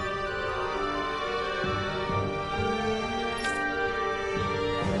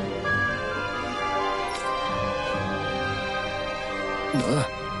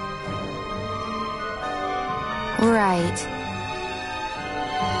 Right.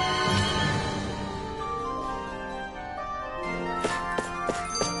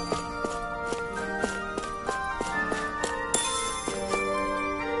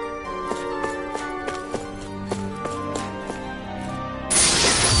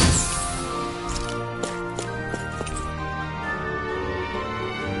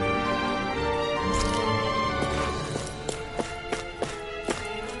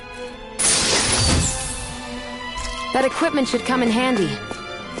 That equipment should come in handy.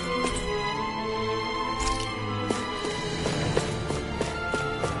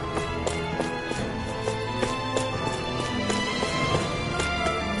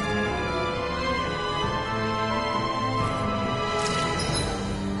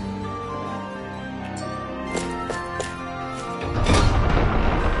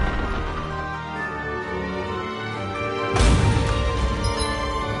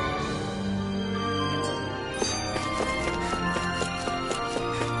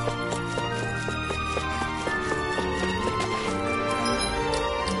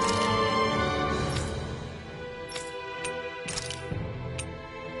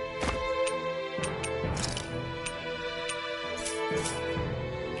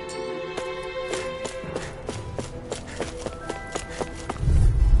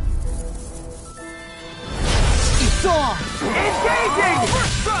 Engaging!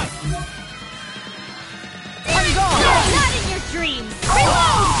 First strike! I'm gone! No, not in your dreams!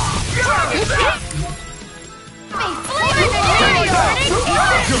 Reload! May flavor the day!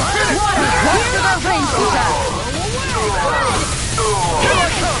 What's the range attack?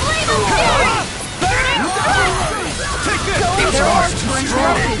 Take this! Their arms were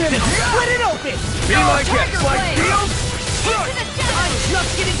interrupted. Split it open! Be my guest, like deals? I'm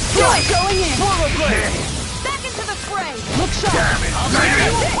just getting started! Going in. Forward blade! Back into the fray! Look sharp.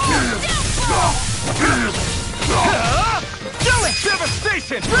 Do it!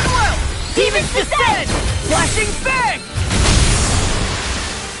 Devastation! Run well! Demon's Descent! Flashing Fang!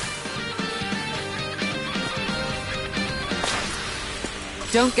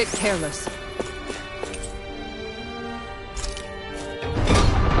 Don't get careless.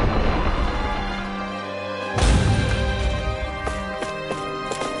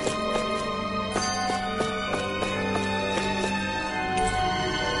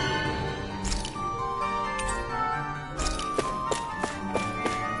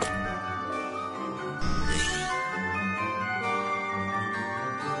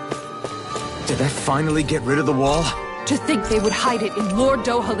 Did that finally get rid of the wall? To think they would hide it in Lord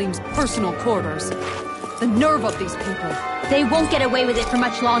Dohalim's personal quarters. The nerve of these people. They won't get away with it for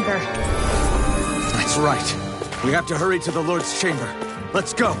much longer. That's right. We have to hurry to the Lord's chamber.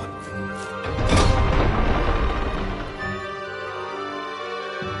 Let's go.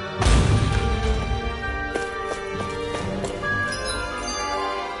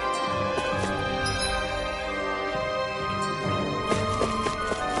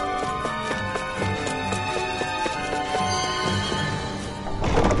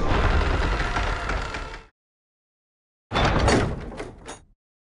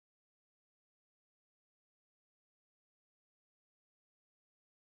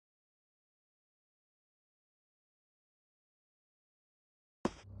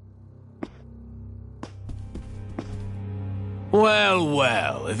 Well,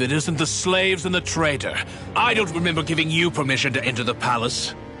 well, if it isn't the slaves and the traitor. I don't remember giving you permission to enter the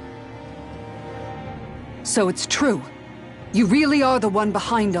palace. So it's true. You really are the one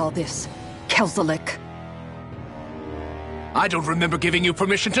behind all this, Kelzelik. I don't remember giving you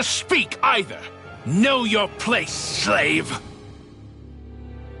permission to speak either. Know your place, slave.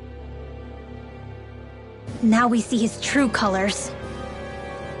 Now we see his true colors.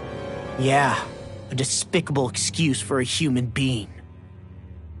 Yeah, a despicable excuse for a human being.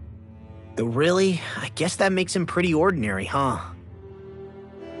 Though really, I guess that makes him pretty ordinary, huh?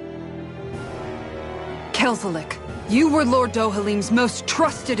 Kelzelik, you were Lord Dohalim's most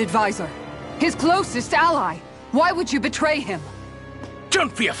trusted advisor. His closest ally. Why would you betray him?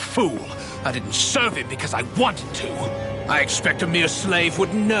 Don't be a fool. I didn't serve him because I wanted to. I expect a mere slave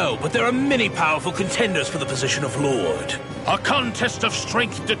would know, but there are many powerful contenders for the position of Lord. A contest of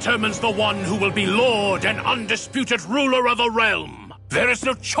strength determines the one who will be Lord and undisputed ruler of a realm. There is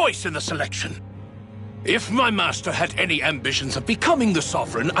no choice in the selection. If my master had any ambitions of becoming the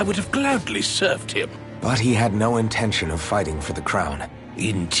sovereign, I would have gladly served him. But he had no intention of fighting for the crown.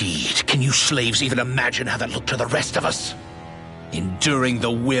 Indeed. Can you slaves even imagine how that looked to the rest of us? Enduring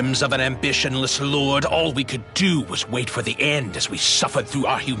the whims of an ambitionless lord, all we could do was wait for the end as we suffered through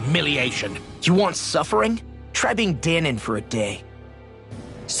our humiliation. You want suffering? Try being Danon for a day.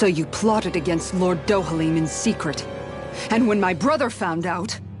 So you plotted against Lord Dohalim in secret. And when my brother found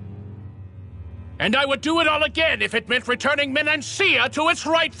out... And I would do it all again if it meant returning Menancia to its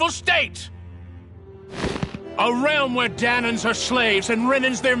rightful state! A realm where Danons are slaves and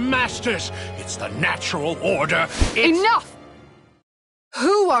Renans their masters. It's the natural order. Enough!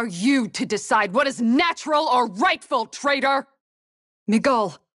 Who are you to decide what is natural or rightful, traitor?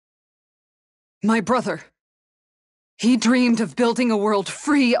 Miguel, my brother, he dreamed of building a world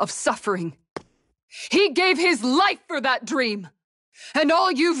free of suffering. He gave his life for that dream. And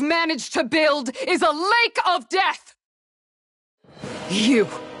all you've managed to build is a lake of death! You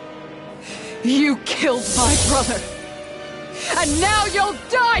killed my brother. And now you'll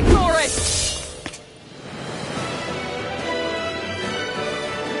die for it!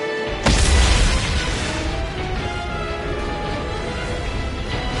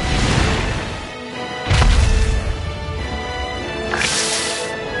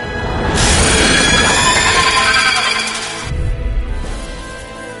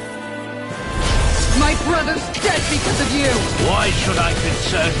 My brother's dead because of you! Why should I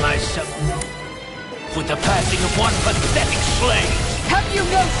concern myself with the passing of one pathetic slave? Have you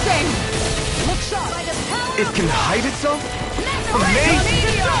no shame? Look sharp! By the power It can hide itself? From me?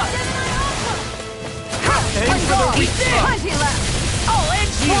 Aim for the weak spot! Plenty left! I'll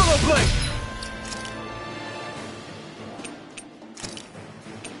end you! Portal blade!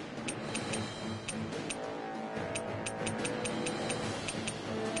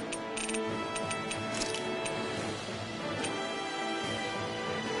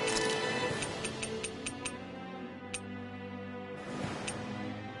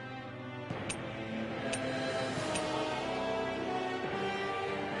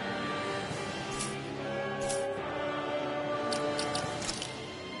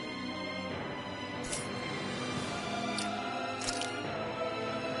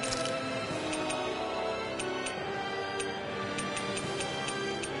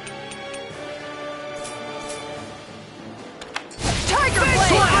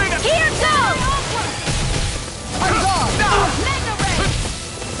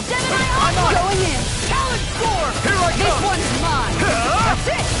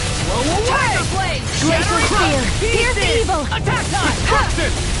 Attack time!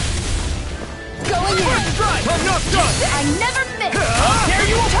 Going in! I'm not done! I never miss! Dare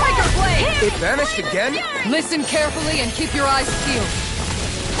you Tiger Blade! It vanished again? Listen carefully and keep your eyes peeled.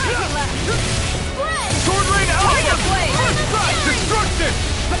 Sword rain out! Tiger Blade! First strike! Destruction!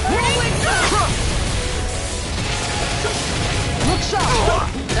 Rolling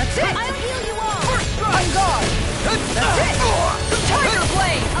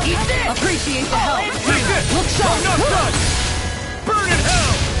Appreciate the help. Take this! Look sharp. I'm not done! Burn in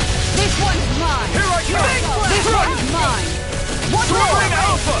hell! This one's mine. Here I come! This one's mine. One more. Soaring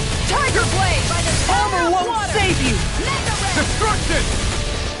Alpha! Tiger Blade. Armor won't save you. Destruction!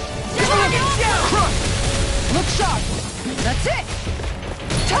 Crush. Look sharp. That's it.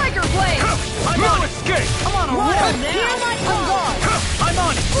 Tiger Blade. I'm on escape! I'm on a roll now. Here's my guard. I'm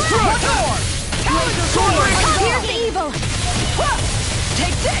on it! One more! Soaring! Here's the evil.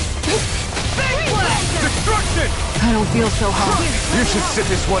 Take this. Big blast. Destruction! I don't feel so hot. You should sit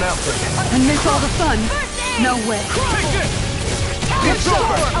this one out then. And miss all the fun. No way. Take this! It's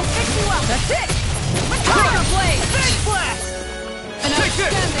over. I'll fix you up. That's it. Tiger Blade. Big blast. Take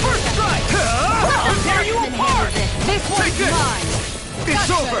this! First strike! I'll tear you apart. This one's this. mine. It's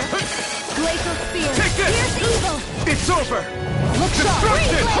over! Glacial spear. Take this! Here's the evil. It's over! Look sharp.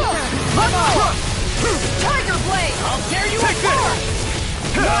 Destruction! One more. Tiger Blade. I'll tear you Take apart.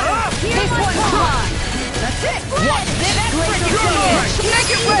 This one's mine. That's it. Watch this. Make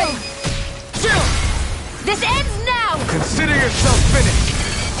it rain. This ends now. Consider yourself finished!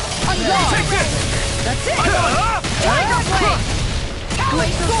 On guard. Take this! That's it. Tiger Blade.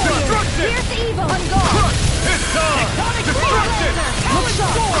 Glacial spear. Destruction! Here's the evil. On guard. It's time! Destruction! Look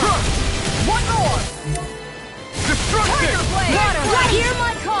sharp. One more. Destruction! Tiger Blade. Hear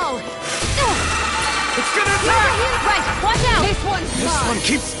my call. It's gonna attack! Right, watch out. This one's This mine. one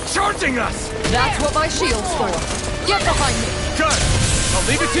keeps charging us! That's what my shield's for. Get behind me. Got it! I'll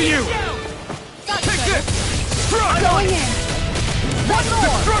leave it to you! Take this! Strike! Going in. One more.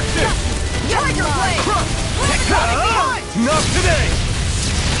 Destruction! Tiger Blade. Not today!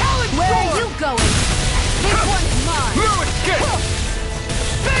 Where are you going? This one's mine. No escape!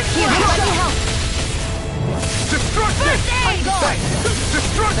 Here, let me help. Destruction! On guard.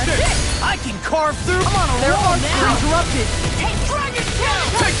 Destruction! I can carve through. I'm on a roll now. Interrupted. Take Dragon Tail.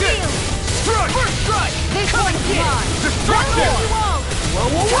 Take this! Strike! First strike! This one's mine. Destruction!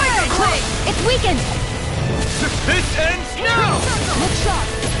 Tiger Blade. It's weakened. This ends now! Look sharp.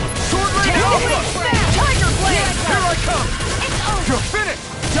 Sword Ring Alpha! Tiger Blade. Here I come! It's over. You're finished!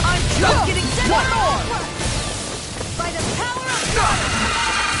 I'm just getting started. One more. By the power of God.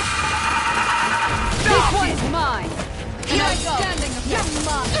 This one's mine. Here I go. Outstanding You're effect.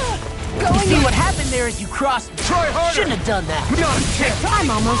 mine. You see what happened there as you crossed? Try harder! Shouldn't have done that. Not a chance!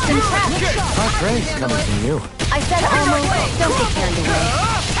 I'm almost entrapped. High praise coming from you. I said almost. Don't get carried away.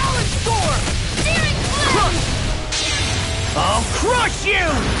 Talon Storm. Searing flame. I'll crush you!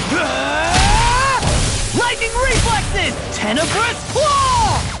 Lightning reflexes! Tenebrous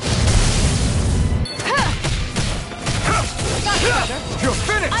claw! You're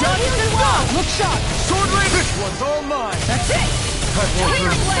finished! Look sharp. Sword Ring! This one's all mine! That's it. I won't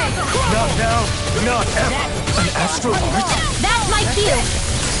Tiger lose. Blade. Not now, not ever! An astral art? That's my field.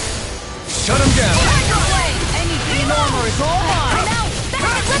 Shut him down! Tiger Blade. Anything in armor is all mine! Now,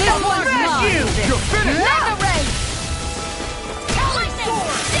 back with This the one's Smash mine. you! You're finished! Mega Ray.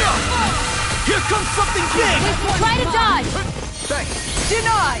 Here comes something big! Try to dodge. Thanks!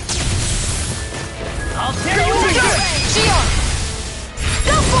 Denied. I'll tear you Take apart! this! Shion.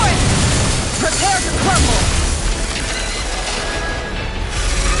 Go for it. Prepare to crumble.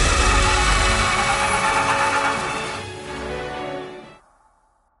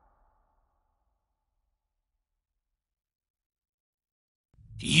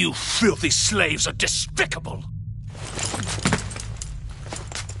 You filthy slaves are despicable!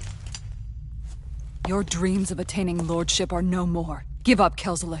 Your dreams of attaining lordship are no more. Give up,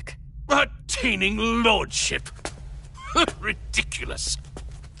 Kelzelik. Attaining lordship! Ridiculous!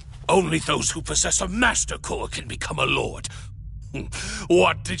 Only those who possess a master core can become a lord.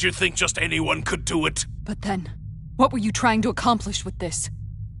 What, did you think just anyone could do it? But then, what were you trying to accomplish with this?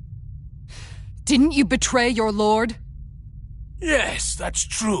 Didn't you betray your lord? Yes, that's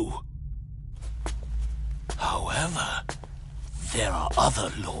true. However, there are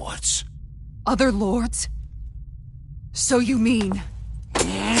other lords. Other lords? So you mean...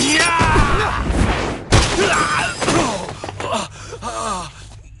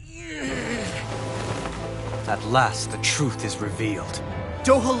 At last, the truth is revealed.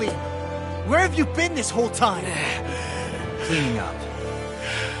 Dohalim, where have you been this whole time? Cleaning up.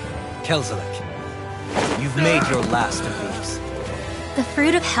 Kelzelik, you've made your last of these. The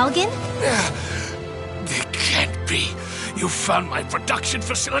fruit of Helgen? It can't be. You found my production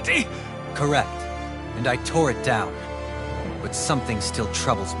facility? Correct. And I tore it down. But something still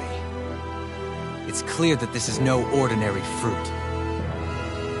troubles me. It's clear that this is no ordinary fruit.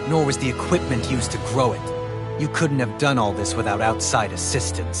 Nor was the equipment used to grow it. You couldn't have done all this without outside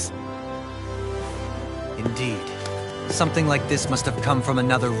assistance. Indeed. Something like this must have come from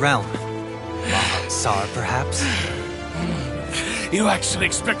another realm. Tsar, perhaps? You actually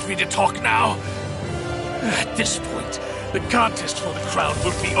expect me to talk now? At this point, the contest for the crown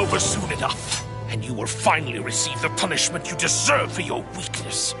will be over soon enough, and you will finally receive the punishment you deserve for your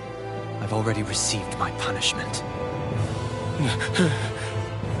weakness. I've already received my punishment.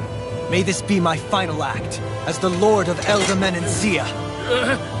 May this be my final act as the Lord of Elder Menancia.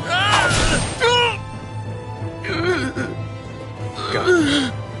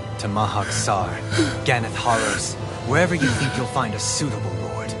 Go to Mahak Sar, Ganeth Horrors, wherever you think you'll find a suitable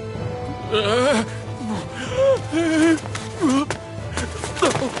lord.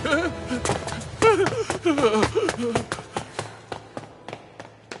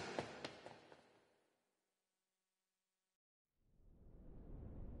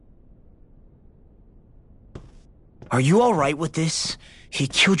 Are you alright with this? He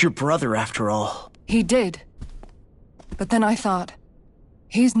killed your brother after all. He did. But then I thought,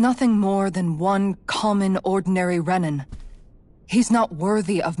 he's nothing more than one common, ordinary Renin. He's not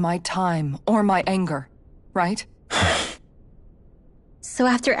worthy of my time or my anger, right? So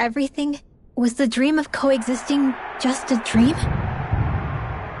after everything, was the dream of coexisting just a dream?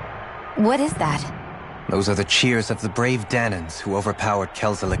 What is that? Those are the cheers of the brave Danans who overpowered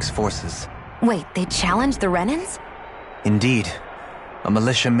Kelzelik's forces. Wait, they challenged the Renans? Indeed. A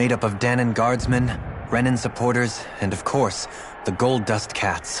militia made up of Danan guardsmen, Renan supporters, and of course, the Gold Dust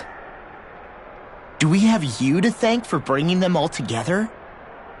Cats. Do we have you to thank for bringing them all together?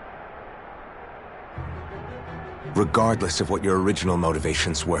 Regardless of what your original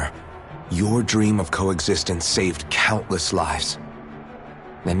motivations were, your dream of coexistence saved countless lives.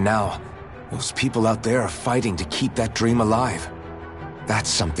 And now, those people out there are fighting to keep that dream alive. That's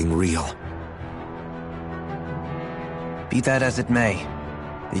something real. Be that as it may,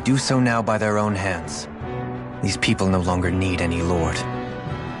 they do so now by their own hands. These people no longer need any lord.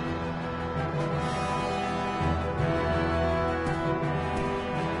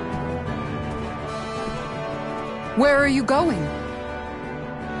 Where are you going?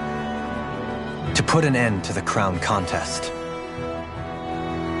 To put an end to the crown contest.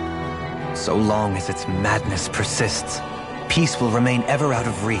 So long as its madness persists, peace will remain ever out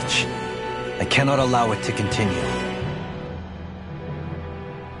of reach. I cannot allow it to continue.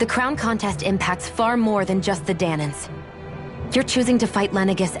 The crown contest impacts far more than just the Danans. You're choosing to fight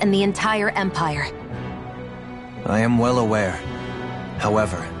Lenegis and the entire Empire. I am well aware.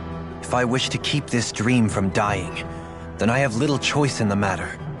 However, if I wish to keep this dream from dying, then I have little choice in the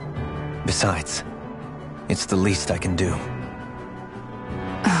matter. Besides, it's the least I can do.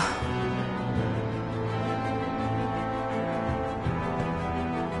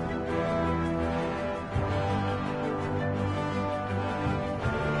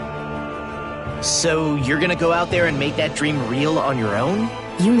 So you're gonna go out there and make that dream real on your own?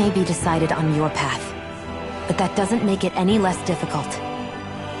 You may be decided on your path, but that doesn't make it any less difficult.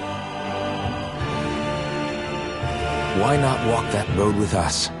 Why not walk that road with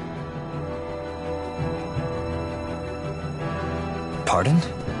us? Pardon?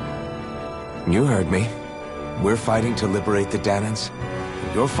 You heard me. We're fighting to liberate the Danans.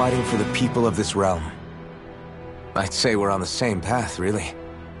 You're fighting for the people of this realm. I'd say we're on the same path, really.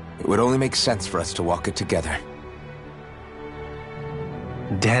 It would only make sense for us to walk it together.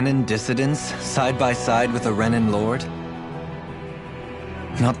 Danan dissidents, side by side with a Renan lord?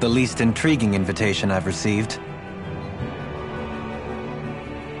 Not the least intriguing invitation I've received.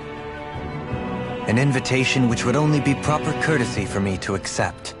 An invitation which would only be proper courtesy for me to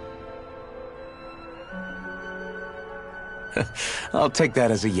accept. I'll take that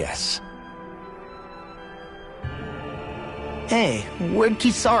as a yes. Hey, where'd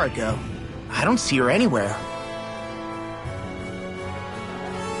Kisara go? I don't see her anywhere.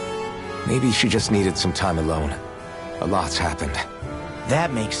 Maybe she just needed some time alone. A lot's happened.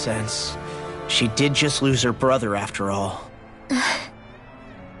 That makes sense. She did just lose her brother after all.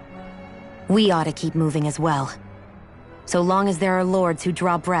 We ought to keep moving as well. So long as there are lords who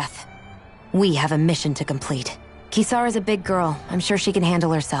draw breath, we have a mission to complete. Kisara's a big girl. I'm sure she can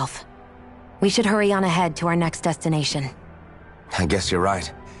handle herself. We should hurry on ahead to our next destination. I guess you're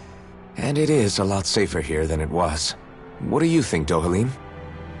right. And it is a lot safer here than it was. What do you think, Dohalim?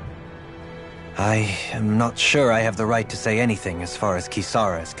 I am not sure I have the right to say anything as far as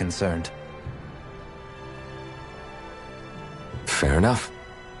Kisara is concerned. Fair enough.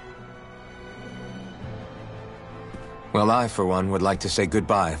 Well, I, for one, would like to say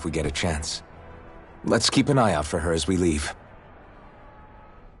goodbye if we get a chance. Let's keep an eye out for her as we leave.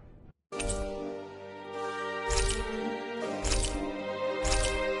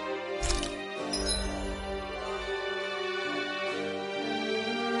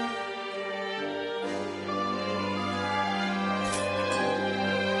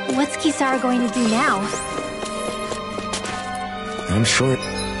 What's Kisara going to do now? I'm sure...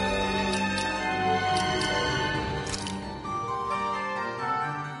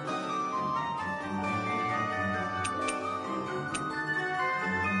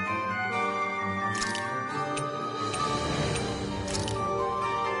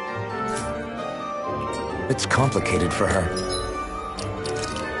 It's complicated for her.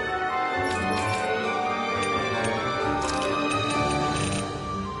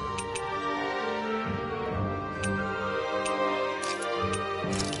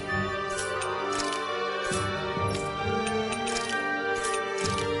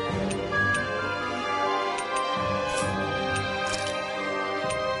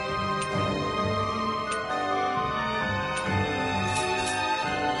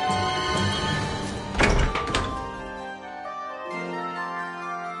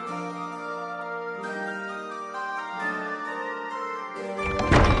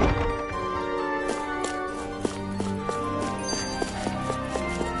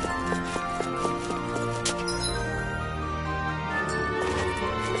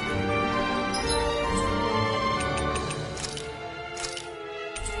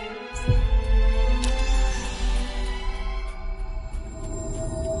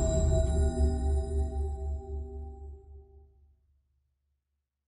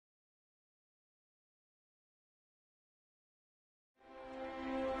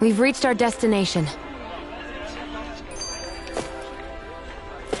 We've reached our destination.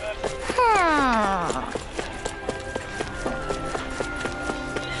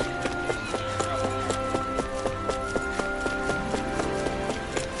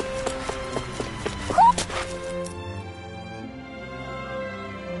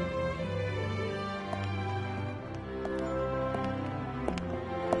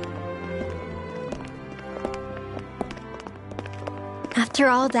 After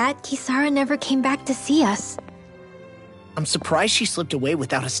all that, Kisara never came back to see us. I'm surprised she slipped away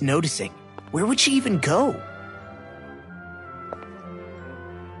without us noticing. Where would she even go?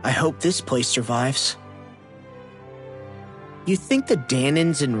 I hope this place survives. You think the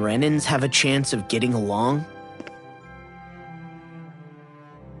Danans and Renans have a chance of getting along?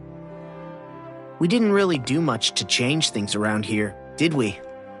 We didn't really do much to change things around here, did we?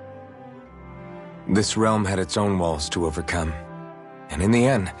 This realm had its own walls to overcome. And in the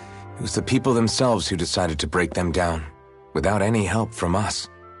end, it was the people themselves who decided to break them down, without any help from us.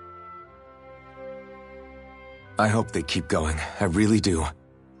 I hope they keep going. I really do.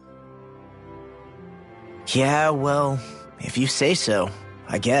 Yeah, well, if you say so,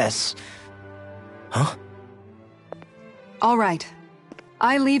 I guess. Huh? All right.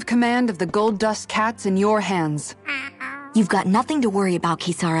 I leave command of the Gold Dust Cats in your hands. You've got nothing to worry about,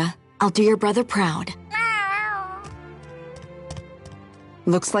 Kisara. I'll do your brother proud.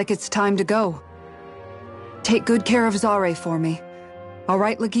 Looks like it's time to go. Take good care of Zare for me. All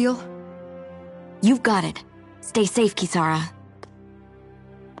right, Legil? You've got it. Stay safe, Kisara.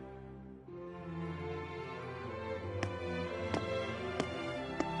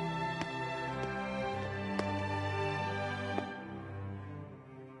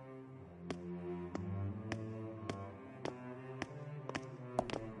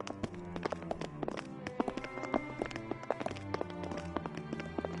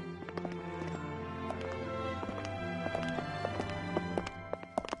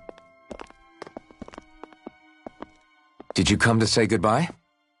 Did you come to say goodbye?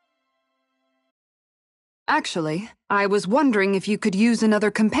 Actually, I was wondering if you could use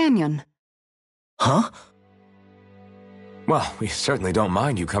another companion. Huh? Well, we certainly don't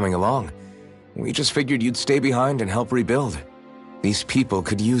mind you coming along. We just figured you'd stay behind and help rebuild. These people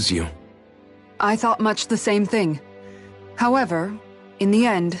could use you. I thought much the same thing. However, in the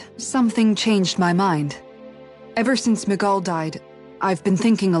end, something changed my mind. Ever since Miguel died, I've been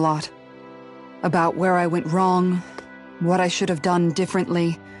thinking a lot. About where I went wrong, what I should have done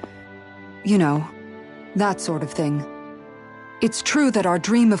differently. You know, that sort of thing. It's true that our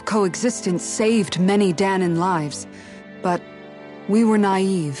dream of coexistence saved many Danan lives, but we were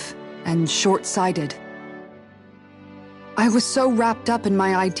naive and short-sighted. I was so wrapped up in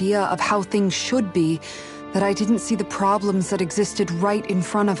my idea of how things should be that I didn't see the problems that existed right in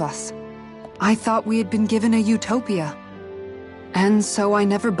front of us. I thought we had been given a utopia. And so I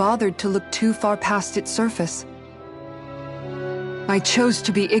never bothered to look too far past its surface. I chose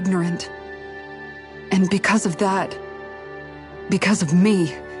to be ignorant. And because of that, because of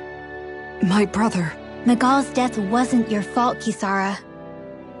me, my brother... Miguel's death wasn't your fault, Kisara.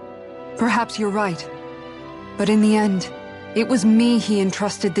 Perhaps you're right. But in the end, it was me he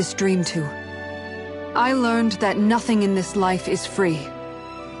entrusted this dream to. I learned that nothing in this life is free.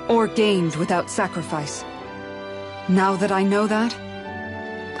 or gained without sacrifice. Now that I know that,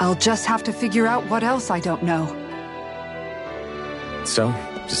 I'll just have to figure out what else I don't know. So,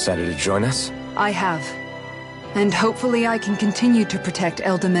 decided to join us? I have. And hopefully I can continue to protect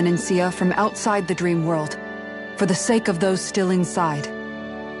Elda Menencia from outside the dream world, for the sake of those still inside.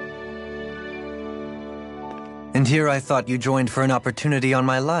 And here I thought you joined for an opportunity on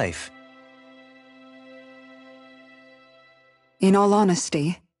my life. In all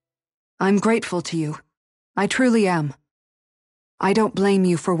honesty, I'm grateful to you. I truly am. I don't blame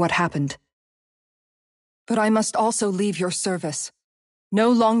you for what happened. But I must also leave your service. No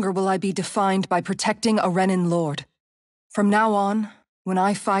longer will I be defined by protecting a Renin Lord. From now on, when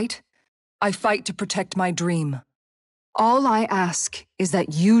I fight to protect my dream. All I ask is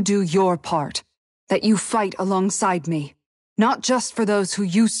that you do your part, that you fight alongside me, not just for those who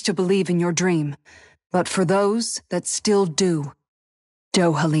used to believe in your dream, but for those that still do.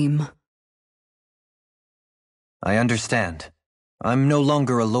 Dohalim. I understand. I'm no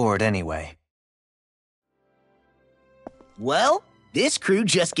longer a lord anyway. Well, this crew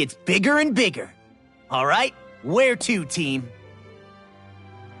just gets bigger and bigger. All right, where to, team?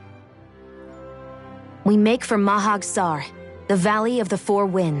 We make for Mahag Sar, the Valley of the Four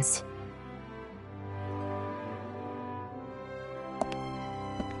Winds.